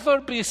can never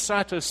be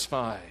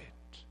satisfied.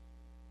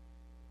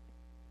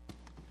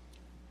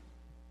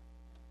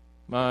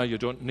 You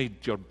don't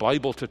need your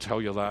Bible to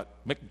tell you that.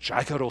 Mick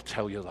Jagger will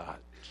tell you that,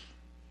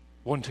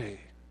 won't he?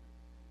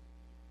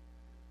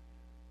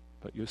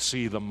 But you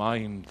see, the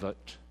mind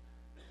that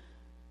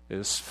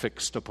is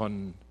fixed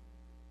upon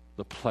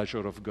the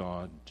pleasure of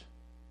God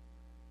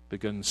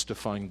begins to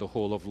find the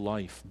whole of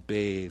life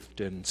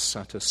bathed in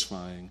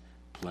satisfying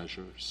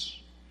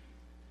pleasures.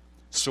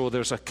 So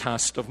there's a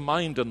cast of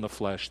mind in the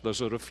flesh.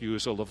 There's a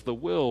refusal of the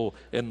will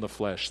in the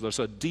flesh. There's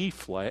a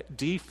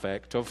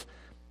defect of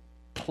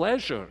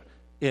pleasure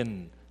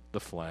in the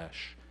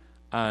flesh.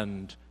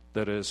 And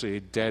there is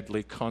a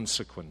deadly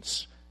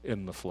consequence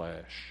in the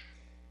flesh.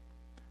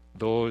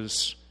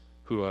 Those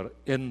who are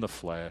in the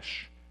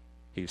flesh,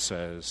 he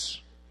says,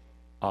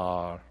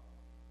 are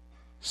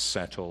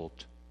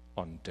settled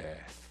on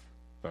death.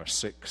 Verse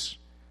 6,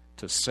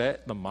 to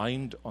set the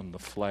mind on the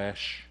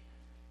flesh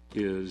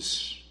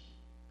is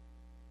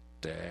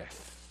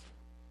death.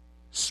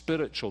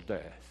 Spiritual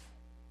death.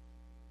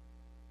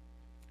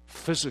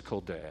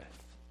 Physical death.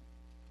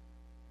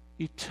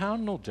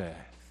 eternal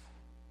death.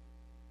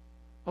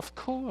 Of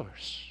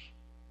course.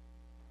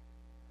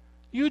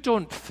 You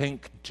don't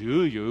think,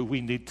 do you,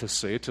 we need to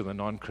say to the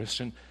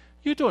non-Christian,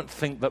 you don't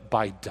think that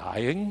by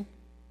dying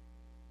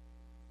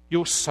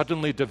you'll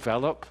suddenly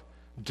develop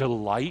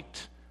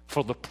delight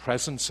for the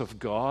presence of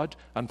God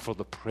and for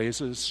the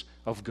praises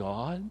of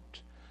God?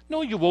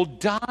 No, you will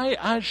die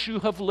as you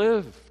have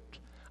lived,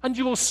 and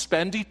you will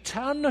spend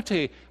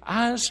eternity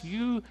as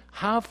you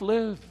have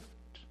lived,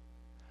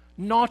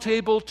 not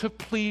able to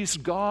please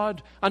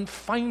God and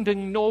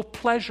finding no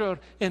pleasure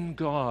in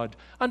God.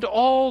 And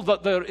all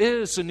that there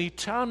is in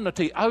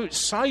eternity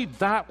outside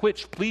that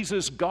which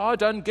pleases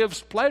God and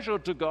gives pleasure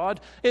to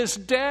God is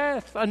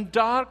death and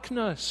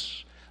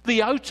darkness,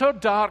 the outer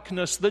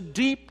darkness, the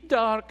deep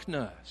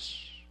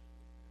darkness.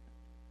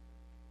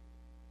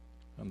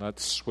 And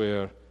that's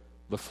where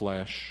the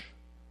flesh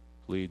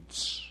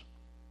leads.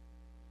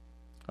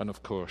 And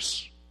of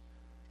course,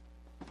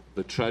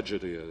 the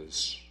tragedy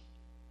is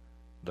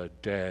the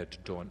dead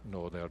don't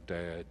know they're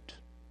dead.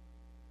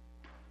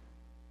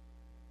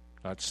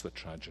 That's the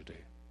tragedy.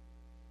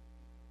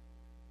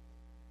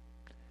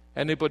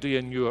 Anybody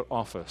in your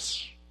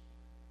office,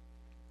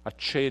 a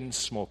chain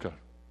smoker,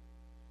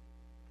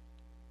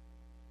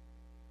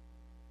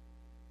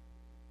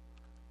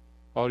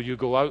 or you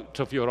go out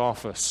of your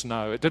office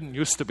now, it didn't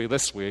used to be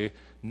this way,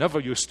 never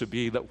used to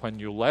be that when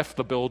you left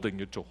the building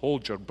you had to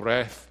hold your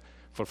breath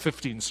for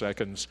 15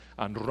 seconds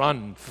and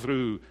run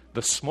through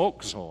the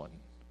smoke zone.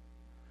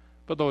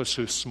 But those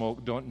who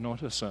smoke don't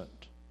notice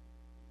it.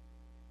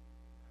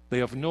 They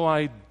have no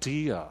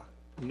idea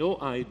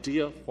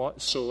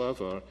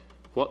whatsoever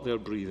what they're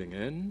breathing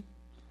in.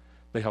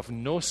 They have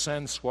no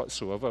sense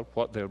whatsoever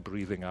what they're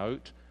breathing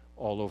out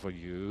all over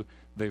you.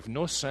 They've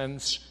no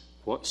sense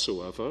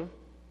whatsoever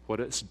what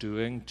it's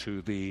doing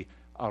to the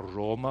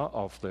aroma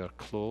of their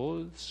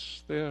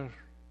clothes there.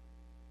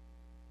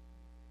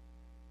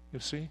 You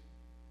see?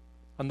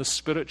 And the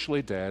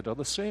spiritually dead are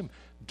the same.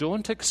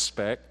 Don't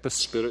expect the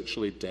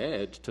spiritually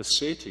dead to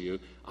say to you,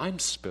 I'm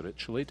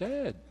spiritually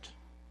dead.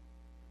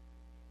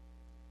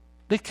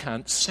 They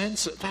can't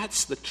sense it.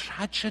 That's the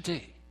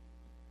tragedy.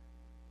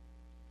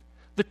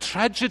 The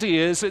tragedy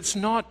is it's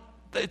not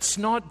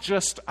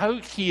just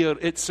out here,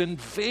 it's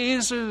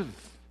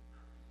invasive.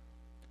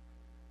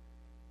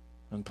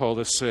 And Paul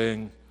is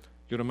saying,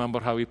 you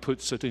remember how he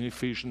puts it in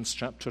Ephesians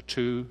chapter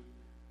 2?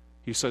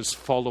 He says,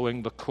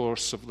 following the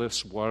course of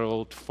this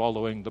world,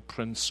 following the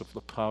prince of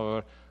the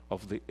power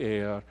of the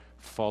air,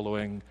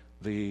 following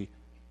the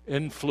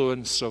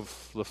influence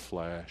of the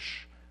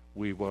flesh,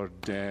 we were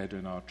dead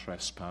in our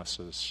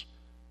trespasses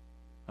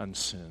and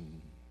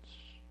sins.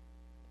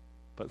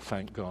 But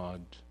thank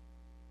God,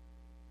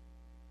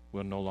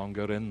 we're no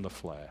longer in the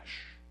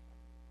flesh.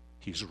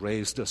 He's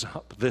raised us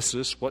up. This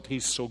is what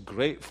he's so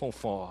grateful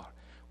for.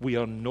 We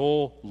are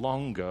no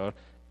longer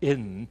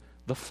in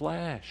the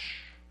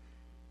flesh.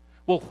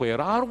 Well,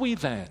 where are we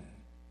then?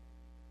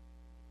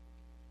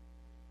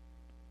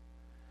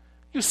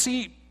 You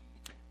see,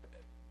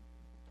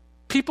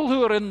 people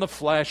who are in the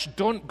flesh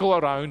don't go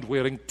around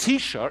wearing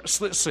T-shirts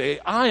that say,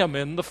 I am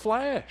in the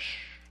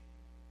flesh.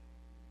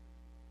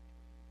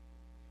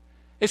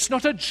 It's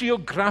not a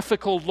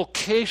geographical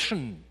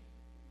location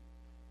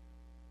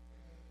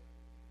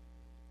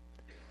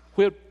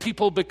where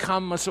people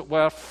become, as it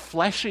were,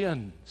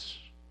 fleshians.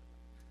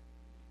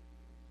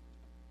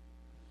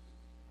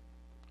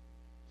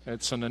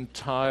 It's an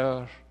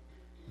entire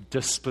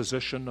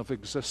disposition of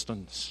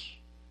existence.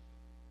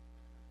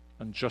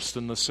 And just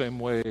in the same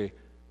way,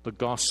 the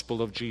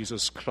gospel of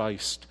Jesus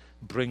Christ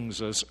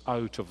brings us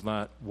out of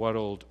that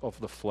world of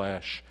the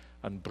flesh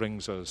and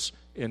brings us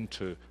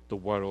into the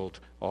world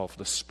of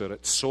the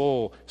Spirit.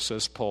 So,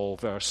 says Paul,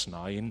 verse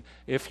 9,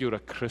 if you're a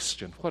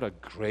Christian, what a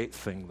great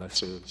thing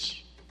this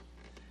is.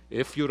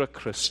 If you're a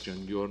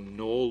Christian, you're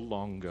no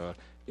longer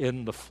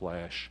in the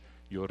flesh,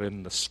 you're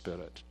in the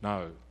Spirit.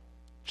 Now,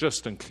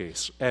 just in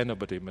case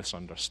anybody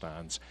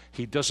misunderstands,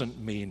 he doesn't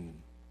mean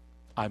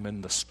I'm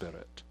in the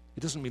Spirit. He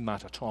doesn't mean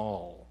that at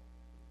all.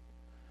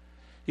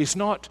 He's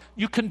not,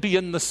 you can be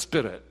in the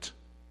Spirit,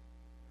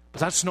 but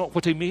that's not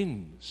what he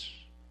means.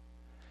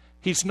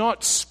 He's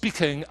not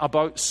speaking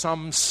about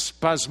some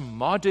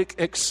spasmodic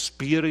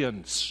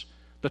experience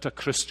that a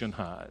Christian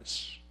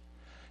has.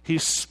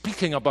 He's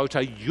speaking about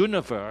a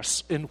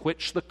universe in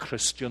which the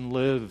Christian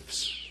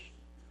lives.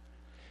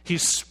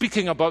 He's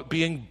speaking about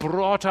being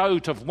brought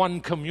out of one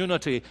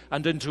community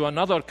and into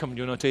another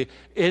community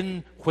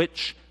in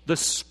which the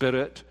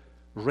Spirit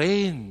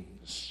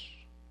reigns.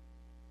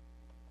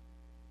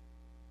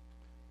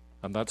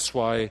 And that's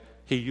why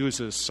he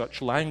uses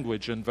such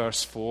language in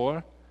verse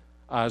 4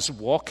 as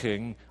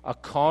walking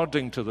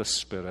according to the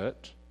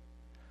Spirit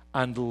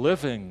and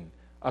living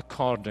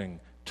according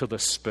to the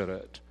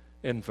Spirit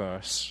in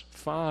verse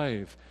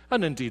 5.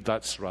 And indeed,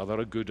 that's rather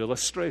a good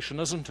illustration,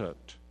 isn't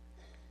it?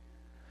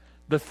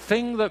 The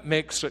thing that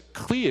makes it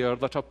clear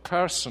that a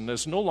person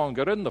is no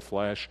longer in the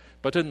flesh,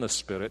 but in the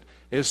Spirit,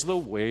 is the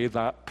way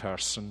that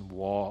person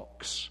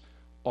walks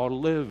or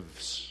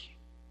lives.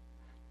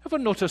 Ever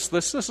notice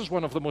this? This is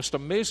one of the most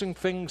amazing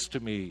things to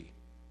me,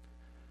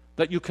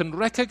 that you can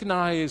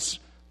recognize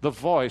the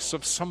voice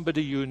of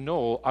somebody you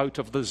know out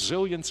of the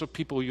zillions of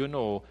people you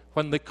know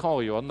when they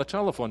call you on the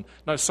telephone.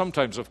 Now,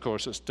 sometimes, of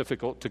course, it's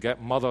difficult to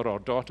get mother or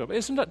daughter.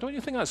 Isn't it? Don't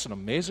you think that's an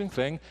amazing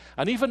thing?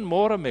 And even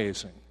more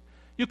amazing,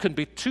 you can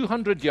be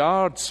 200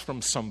 yards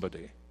from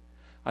somebody,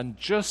 and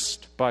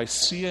just by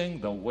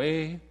seeing the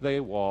way they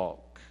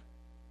walk,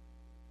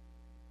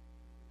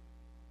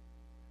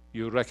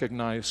 you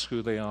recognize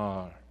who they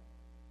are.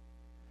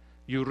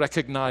 You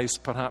recognize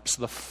perhaps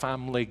the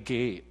family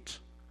gait.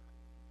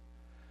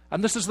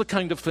 And this is the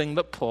kind of thing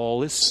that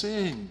Paul is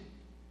saying.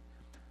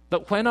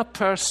 That when a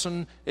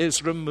person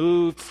is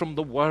removed from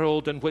the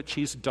world in which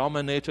he's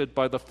dominated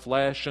by the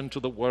flesh into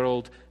the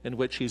world in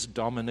which he's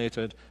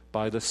dominated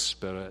by the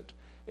Spirit,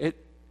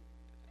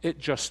 it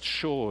just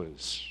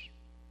shows.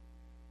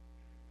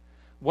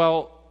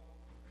 Well,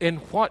 in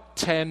what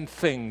 10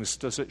 things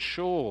does it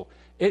show?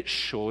 It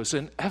shows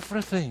in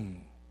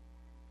everything.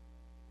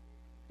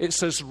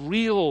 It's as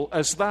real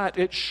as that.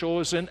 It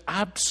shows in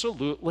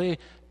absolutely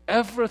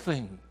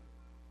everything.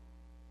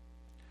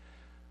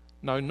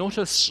 Now,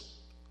 notice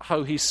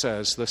how he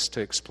says this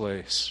takes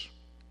place.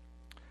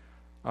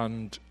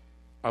 And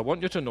I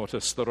want you to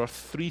notice there are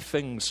 3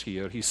 things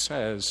here he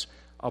says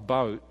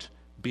about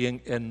being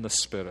in the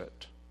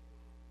Spirit.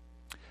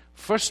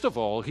 First of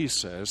all, he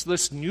says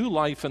this new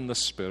life in the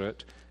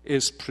Spirit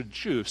is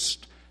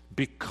produced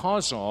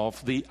because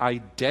of the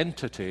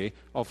identity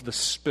of the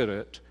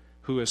Spirit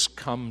who has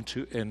come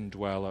to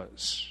indwell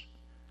us.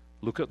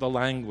 Look at the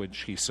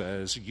language, he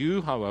says.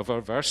 You, however,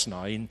 verse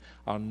 9,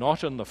 are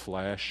not in the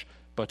flesh,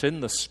 but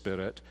in the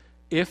Spirit,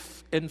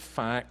 if in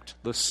fact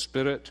the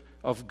Spirit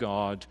of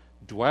God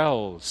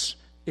dwells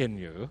in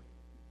you.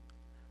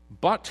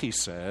 But, he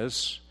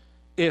says,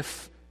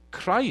 if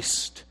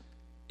Christ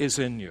is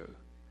in you,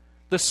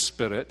 the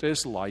Spirit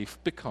is life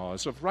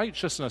because of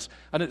righteousness.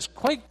 And it's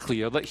quite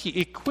clear that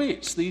he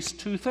equates these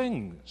 2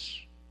 things.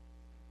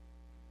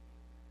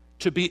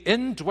 To be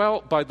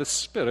indwelt by the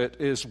Spirit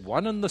is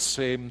one and the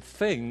same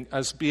thing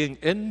as being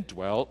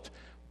indwelt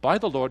by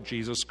the Lord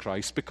Jesus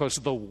Christ, because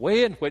the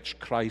way in which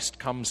Christ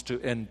comes to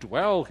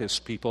indwell his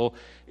people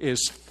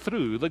is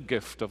through the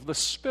gift of the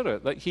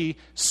Spirit that he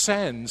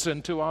sends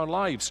into our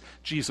lives.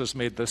 Jesus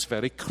made this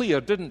very clear,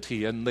 didn't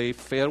he, in the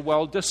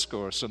farewell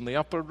discourse in the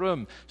upper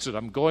room. He said,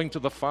 I'm going to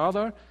the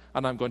Father,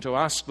 and I'm going to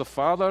ask the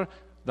Father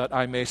that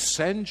I may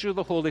send you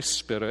the Holy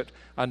Spirit,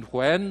 and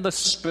when the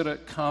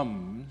Spirit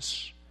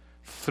comes,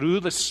 through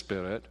the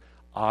Spirit,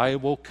 I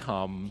will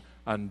come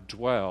and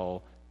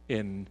dwell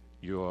in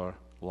your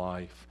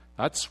life.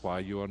 That's why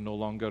you are no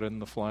longer in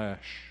the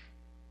flesh.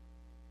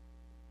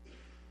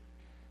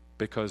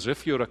 Because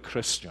if you're a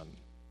Christian,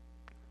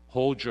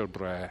 hold your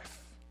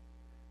breath.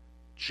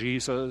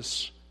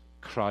 Jesus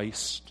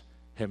Christ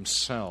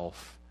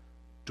himself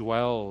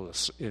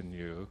dwells in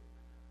you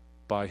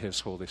by his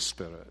Holy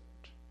Spirit.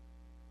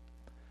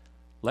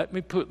 Let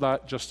me put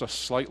that just a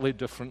slightly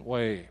different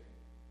way.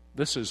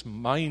 This is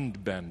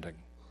mind-bending,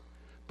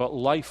 but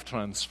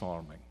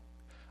life-transforming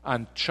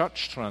and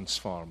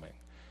church-transforming.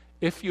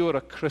 If you're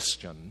a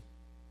Christian,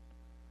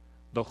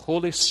 the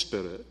Holy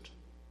Spirit,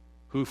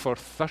 who for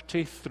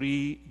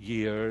 33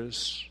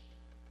 years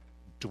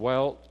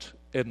dwelt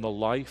in the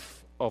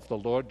life of the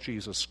Lord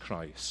Jesus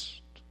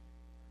Christ,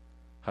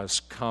 has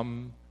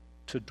come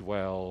to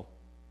dwell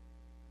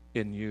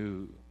in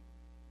you.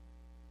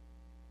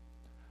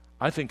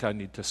 I think I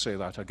need to say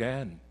that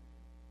again.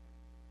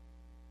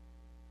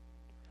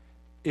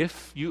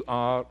 If you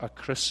are a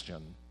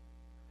Christian,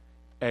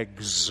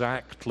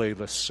 exactly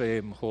the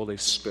same Holy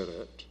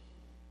Spirit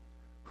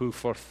who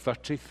for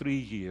 33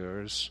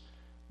 years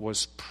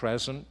was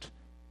present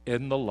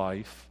in the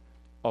life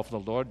of the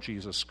Lord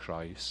Jesus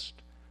Christ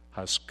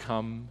has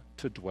come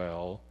to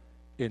dwell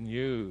in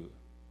you.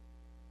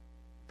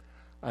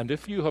 And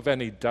if you have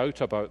any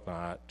doubt about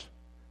that,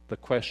 the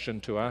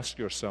question to ask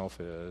yourself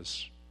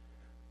is,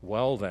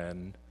 well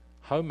then,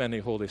 how many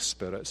Holy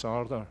Spirits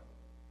are there?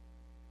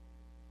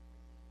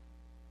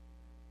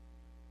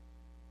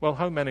 Well,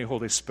 how many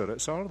Holy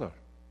Spirits are there?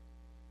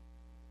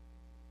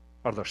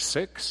 Are there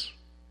 6?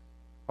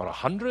 Or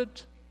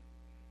 100?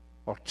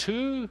 Or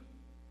 2?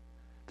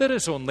 There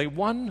is only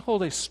one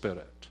Holy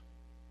Spirit.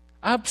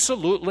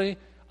 Absolutely,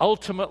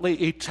 ultimately,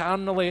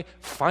 eternally,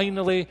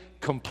 finally,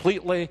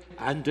 completely,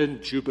 and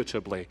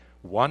indubitably,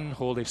 one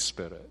Holy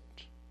Spirit.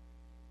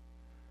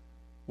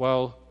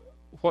 Well,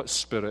 what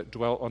Spirit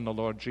dwelt on the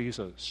Lord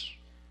Jesus?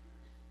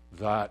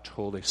 That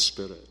Holy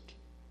Spirit.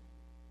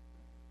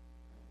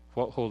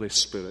 What Holy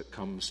Spirit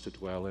comes to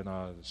dwell in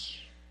us?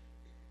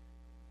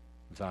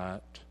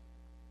 That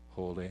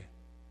Holy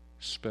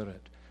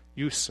Spirit.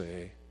 You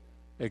say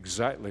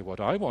exactly what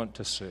I want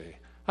to say.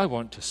 I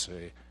want to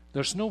say,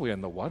 there's no way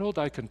in the world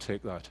I can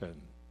take that in.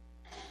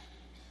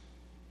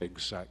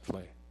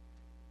 Exactly.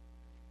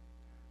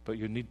 But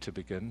you need to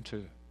begin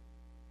to.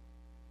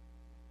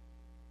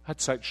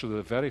 That's actually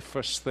the very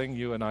first thing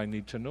you and I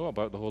need to know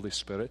about the Holy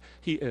Spirit.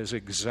 He is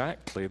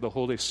exactly the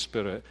Holy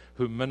Spirit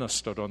who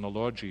ministered on the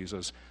Lord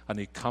Jesus, and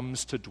he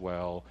comes to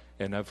dwell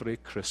in every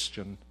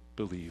Christian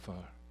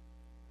believer.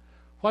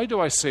 Why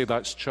do I say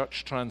that's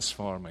church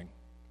transforming?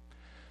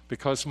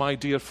 Because, my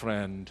dear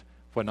friend,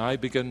 when I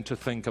begin to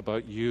think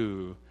about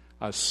you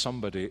as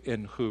somebody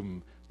in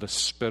whom the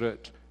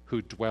Spirit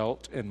who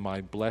dwelt in my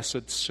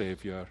blessed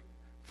Savior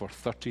for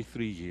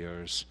 33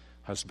 years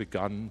has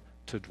begun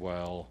to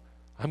dwell,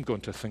 I'm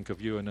going to think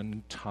of you in an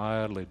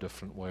entirely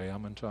different way,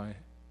 haven't I?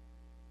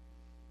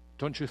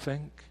 Don't you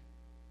think?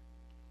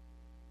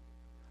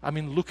 I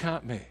mean, look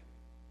at me.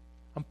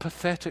 I'm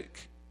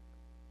pathetic.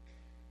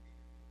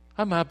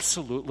 I'm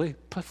absolutely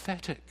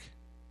pathetic.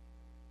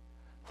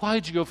 Why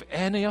do you have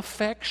any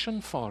affection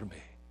for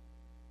me?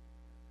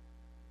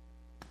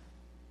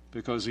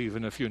 Because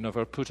even if you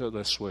never put it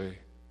this way,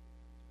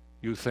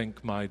 you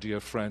think my dear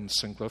friend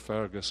Sinclair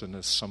Ferguson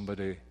is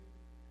somebody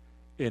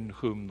in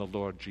whom the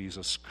Lord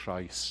Jesus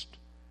Christ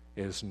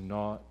is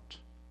not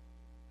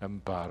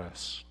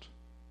embarrassed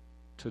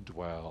to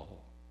dwell.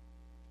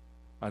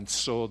 And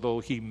so, though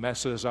he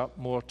messes up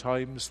more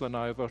times than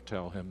I ever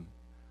tell him,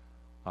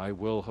 I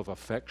will have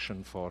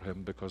affection for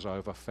him because I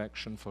have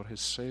affection for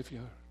his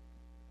Savior.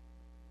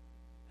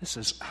 This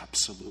is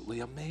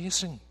absolutely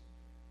amazing.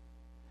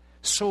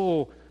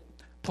 So,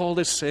 Paul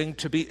is saying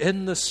to be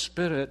in the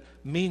Spirit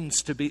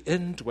means to be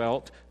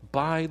indwelt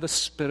by the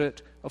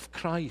Spirit of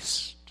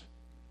Christ.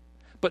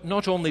 But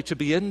not only to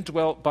be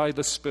indwelt by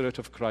the Spirit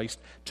of Christ,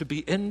 to be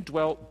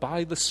indwelt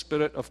by the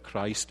Spirit of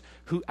Christ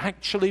who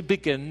actually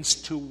begins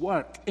to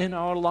work in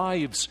our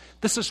lives.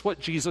 This is what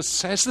Jesus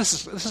says.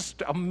 This is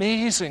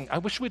amazing. I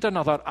wish we'd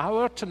another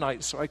hour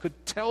tonight so I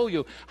could tell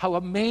you how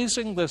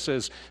amazing this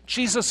is.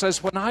 Jesus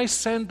says, when I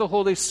send the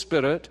Holy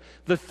Spirit,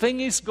 the thing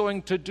he's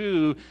going to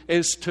do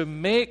is to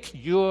make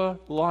your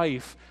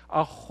life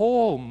a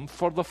home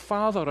for the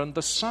Father and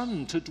the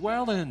Son to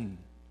dwell in.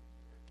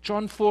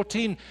 John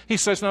 14, he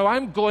says, now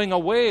I'm going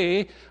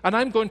away and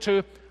I'm going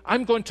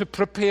to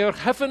prepare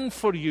heaven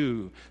for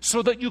you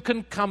so that you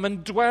can come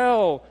and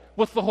dwell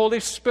with the Holy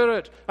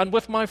Spirit and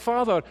with my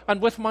Father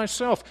and with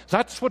myself.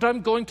 That's what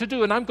I'm going to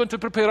do, and I'm going to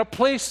prepare a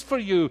place for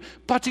you.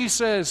 But he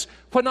says,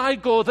 when I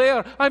go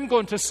there, I'm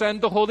going to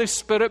send the Holy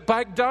Spirit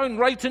back down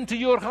right into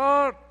your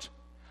heart.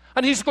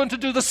 And he's going to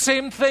do the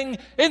same thing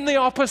in the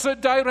opposite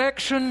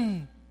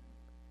direction.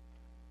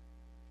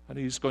 And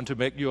he's going to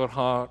make your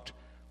heart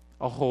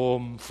a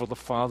home for the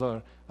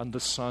Father and the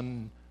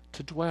Son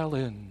to dwell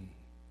in.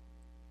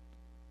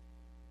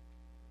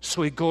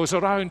 So he goes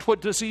around.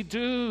 What does he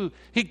do?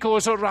 He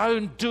goes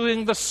around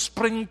doing the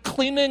spring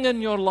cleaning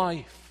in your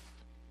life.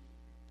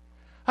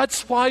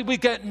 That's why we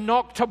get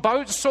knocked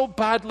about so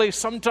badly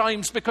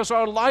sometimes, because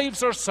our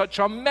lives are such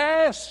a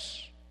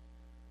mess.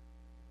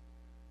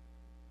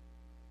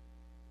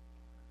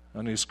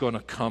 And he's going to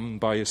come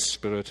by his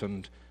Spirit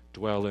and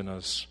dwell in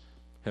us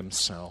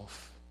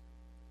himself.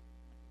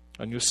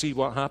 And you see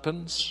what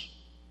happens?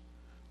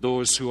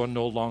 Those who are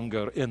no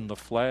longer in the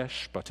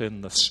flesh, but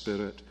in the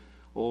Spirit,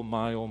 oh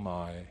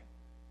my,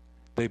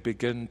 they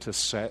begin to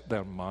set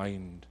their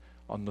mind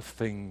on the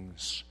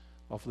things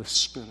of the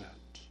Spirit.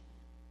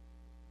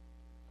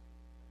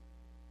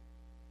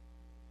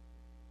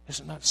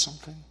 Isn't that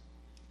something?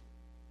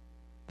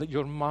 That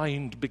your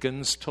mind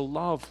begins to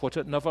love what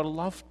it never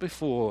loved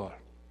before.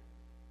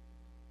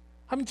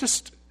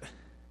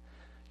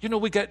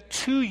 We get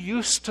too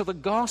used to the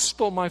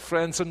gospel, my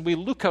friends, and we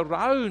look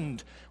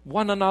around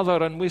one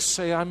another and we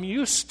say, I'm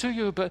used to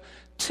you, but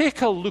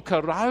take a look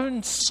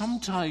around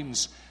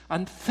sometimes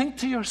and think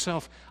to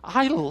yourself,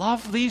 I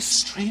love these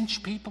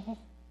strange people.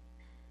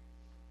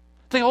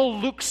 They all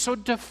look so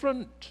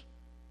different.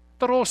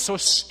 They're all so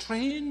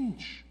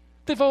strange.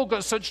 They've all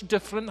got such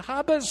different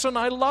habits, and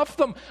I love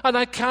them, and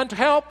I can't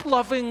help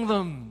loving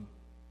them.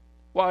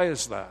 Why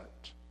is that?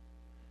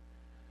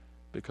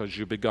 Because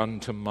you begun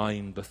to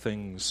mind the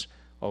things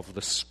of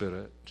the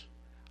Spirit,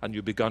 and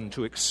you begun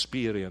to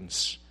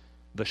experience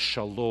the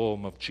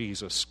shalom of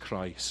Jesus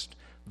Christ.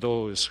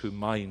 Those who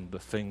mind the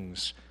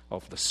things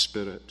of the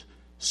Spirit,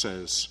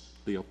 says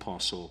the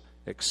apostle,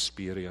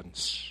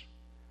 experience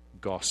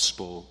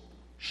gospel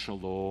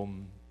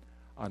shalom,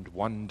 and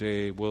one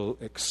day will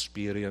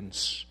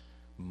experience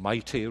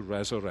mighty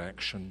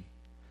resurrection.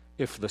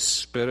 If the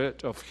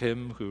Spirit of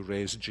him who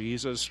raised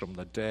Jesus from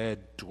the dead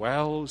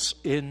dwells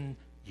in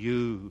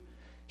you,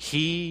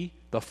 he,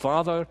 the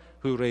Father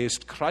who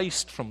raised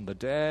Christ from the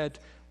dead,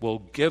 will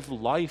give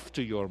life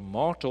to your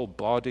mortal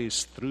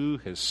bodies through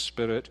his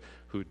Spirit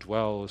who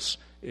dwells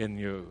in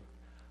you.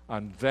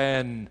 And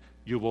then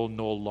you will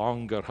no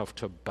longer have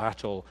to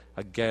battle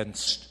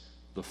against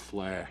the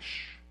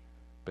flesh,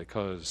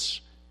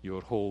 because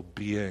your whole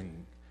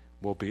being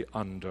will be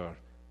under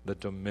the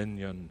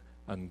dominion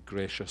and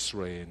gracious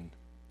reign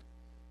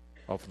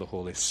of the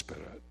Holy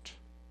Spirit.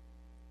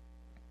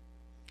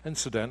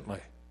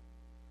 Incidentally,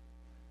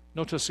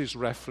 notice his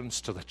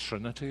reference to the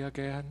Trinity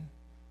again.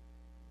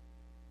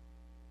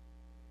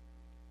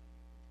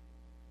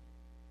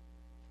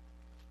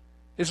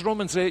 Is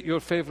Romans 8 your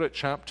favorite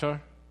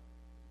chapter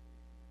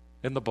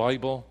in the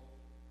Bible?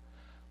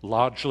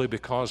 Largely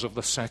because of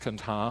the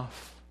second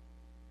half.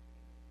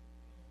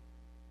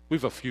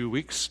 We've a few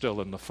weeks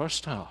still in the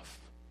first half.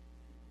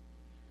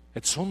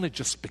 It's only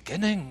just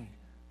beginning,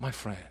 my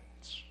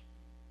friends.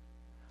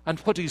 And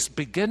what he's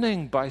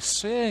beginning by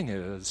saying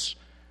is,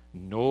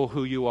 know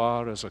who you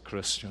are as a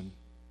Christian.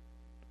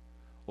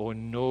 Oh,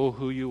 know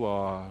who you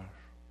are.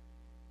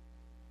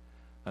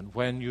 And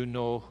when you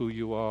know who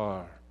you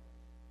are,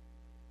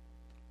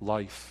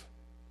 life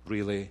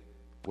really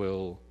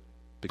will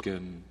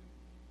begin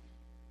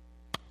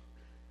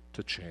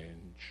to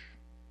change.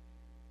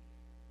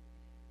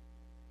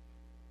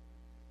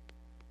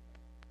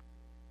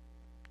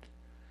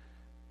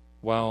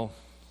 Well,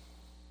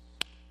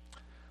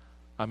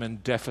 I'm in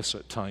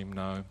deficit time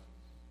now.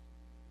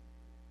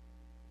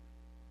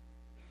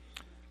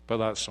 But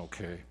that's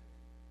okay.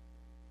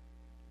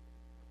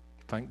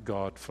 Thank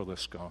God for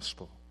this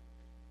gospel.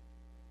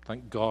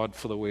 Thank God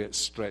for the way it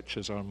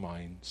stretches our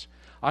minds.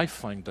 I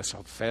find this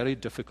a very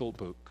difficult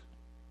book.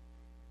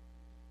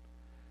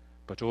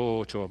 But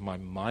oh, to have my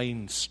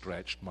mind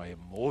stretched, my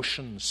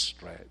emotions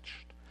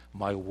stretched,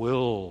 my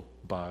will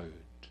bowed.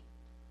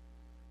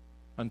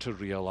 And to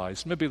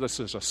realize, maybe this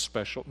is a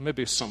special,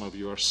 maybe some of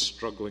you are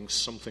struggling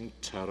something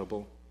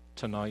terrible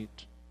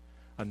tonight,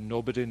 and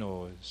nobody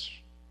knows.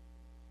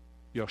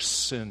 Your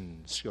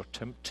sins, your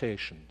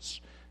temptations,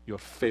 your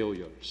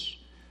failures.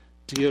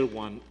 Dear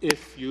one,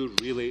 if you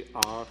really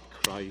are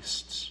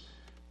Christ's,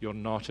 you're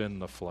not in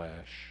the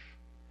flesh,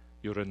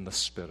 you're in the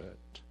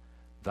Spirit.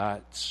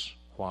 That's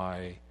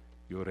why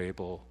you're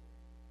able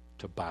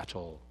to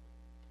battle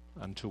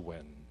and to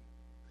win.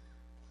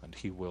 And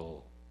He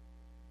will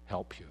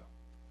help you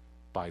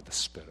by the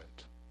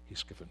Spirit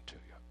He's given to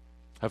you.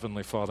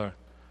 Heavenly Father,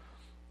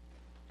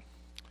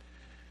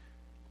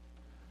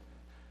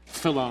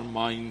 fill our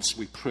minds,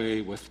 we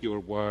pray, with your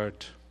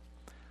word.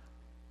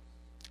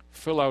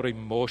 Fill our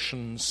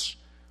emotions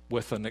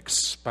with an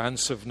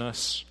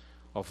expansiveness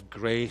of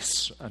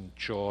grace and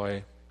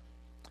joy.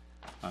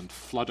 And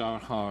flood our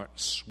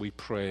hearts, we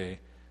pray,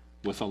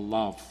 with a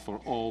love for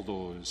all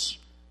those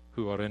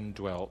who are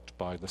indwelt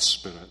by the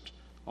Spirit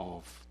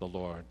of the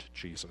Lord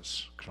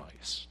Jesus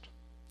Christ.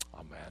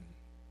 Amen.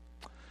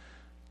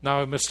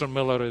 Now Mr.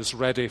 Miller is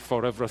ready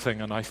for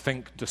everything, and I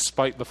think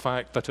despite the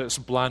fact that it's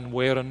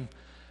Blanwarin,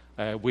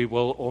 we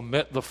will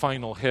omit the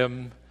final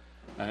hymn.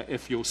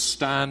 If you'll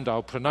stand,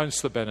 I'll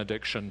pronounce the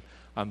benediction,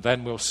 and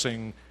then we'll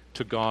sing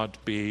 "To God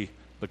Be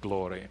the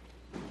Glory."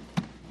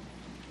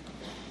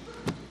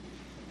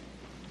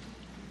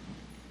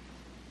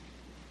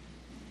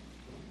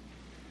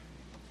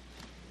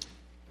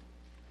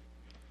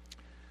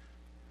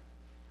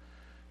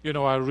 You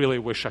know, I really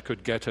wish I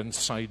could get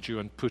inside you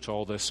and put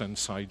all this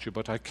inside you,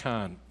 but I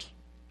can't.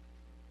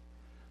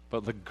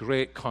 But the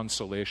great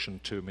consolation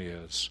to me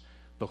is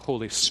the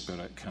Holy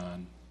Spirit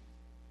can.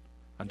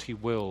 And He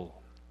will,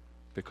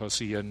 because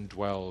He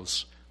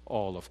indwells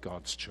all of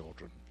God's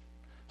children.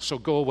 So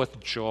go with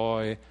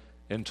joy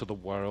into the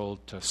world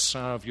to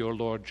serve your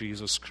Lord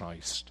Jesus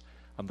Christ.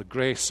 And the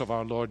grace of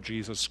our Lord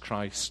Jesus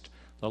Christ,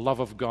 the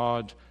love of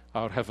God,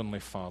 our Heavenly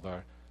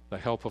Father, the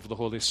help of the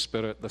Holy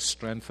Spirit, the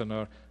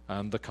strengthener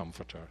and the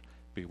comforter,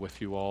 be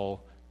with you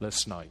all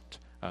this night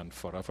and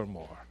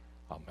forevermore.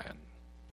 Amen.